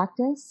Womb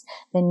practice,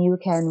 then you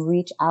can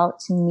reach out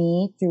to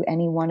me through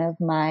any one of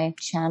my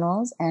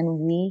channels and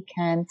we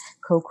can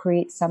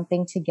co-create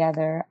something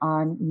together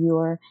on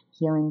your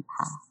healing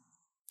path.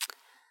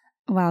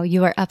 Wow,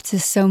 you are up to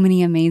so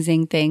many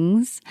amazing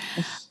things.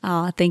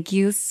 Thank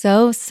you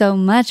so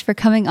much for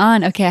coming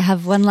on. Okay, I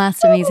have one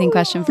last amazing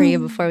question for you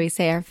before we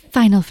say our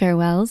final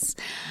farewells.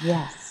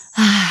 Yes.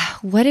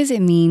 What does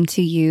it mean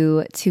to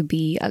you to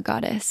be a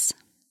goddess?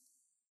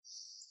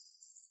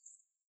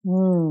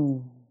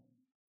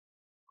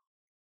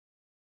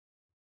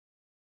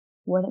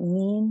 What it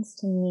means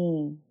to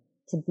me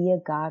to be a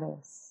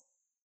goddess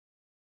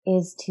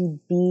is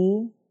to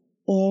be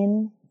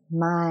in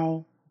my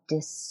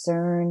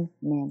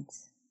discernment,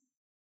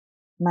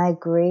 my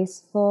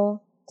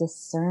graceful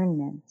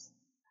discernment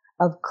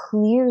of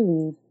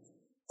clearly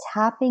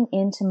tapping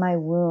into my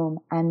womb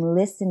and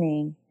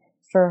listening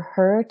for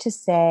her to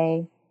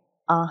say,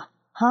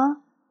 uh-huh,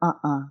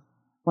 uh-uh.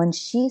 When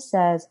she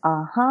says,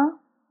 uh-huh,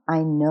 I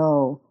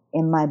know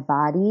in my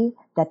body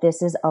that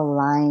this is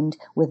aligned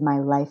with my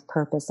life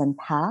purpose and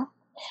path.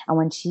 And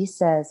when she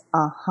says,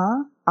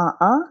 uh-huh,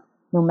 uh-uh,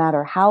 no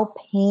matter how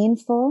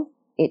painful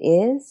it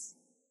is,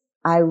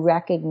 I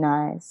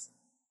recognize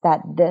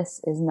that this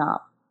is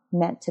not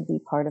meant to be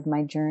part of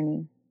my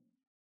journey.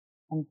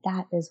 And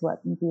that is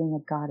what being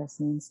a goddess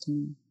means to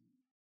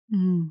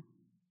me.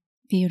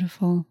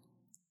 Beautiful.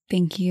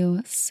 Thank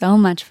you so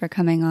much for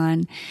coming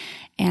on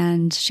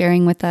and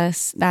sharing with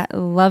us that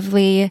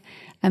lovely,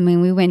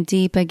 we went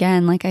deep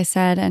again, like I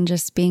said, and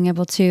just being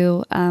able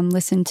to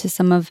listen to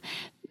some of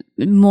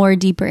more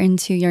deeper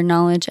into your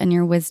knowledge and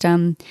your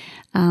wisdom.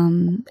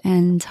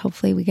 And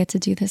hopefully we get to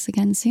do this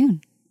again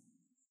soon.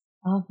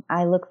 Oh,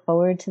 I look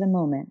forward to the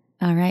moment.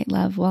 All right,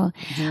 love. Well,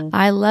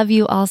 I love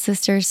you all,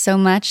 sisters, so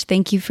much.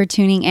 Thank you for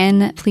tuning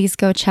in. Please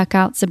go check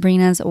out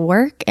Sabrina's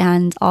work,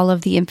 and all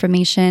of the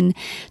information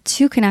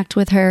to connect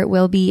with her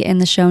will be in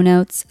the show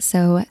notes.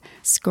 So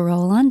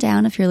scroll on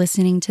down if you're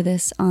listening to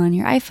this on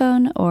your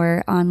iPhone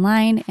or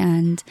online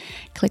and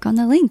click on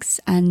the links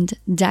and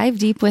dive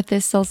deep with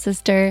this soul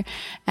sister.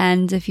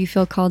 And if you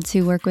feel called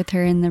to work with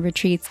her in the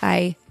retreats,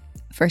 I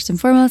first and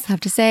foremost have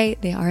to say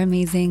they are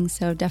amazing.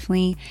 So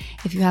definitely,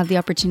 if you have the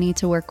opportunity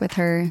to work with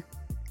her,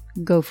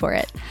 go for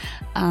it.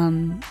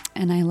 And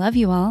I love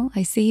you all.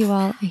 I see you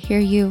all. I hear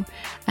you.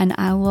 And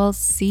I will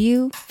see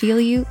you, feel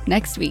you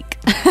next week.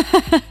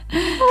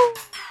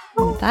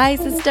 Bye,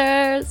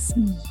 sisters.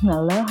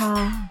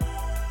 Aloha.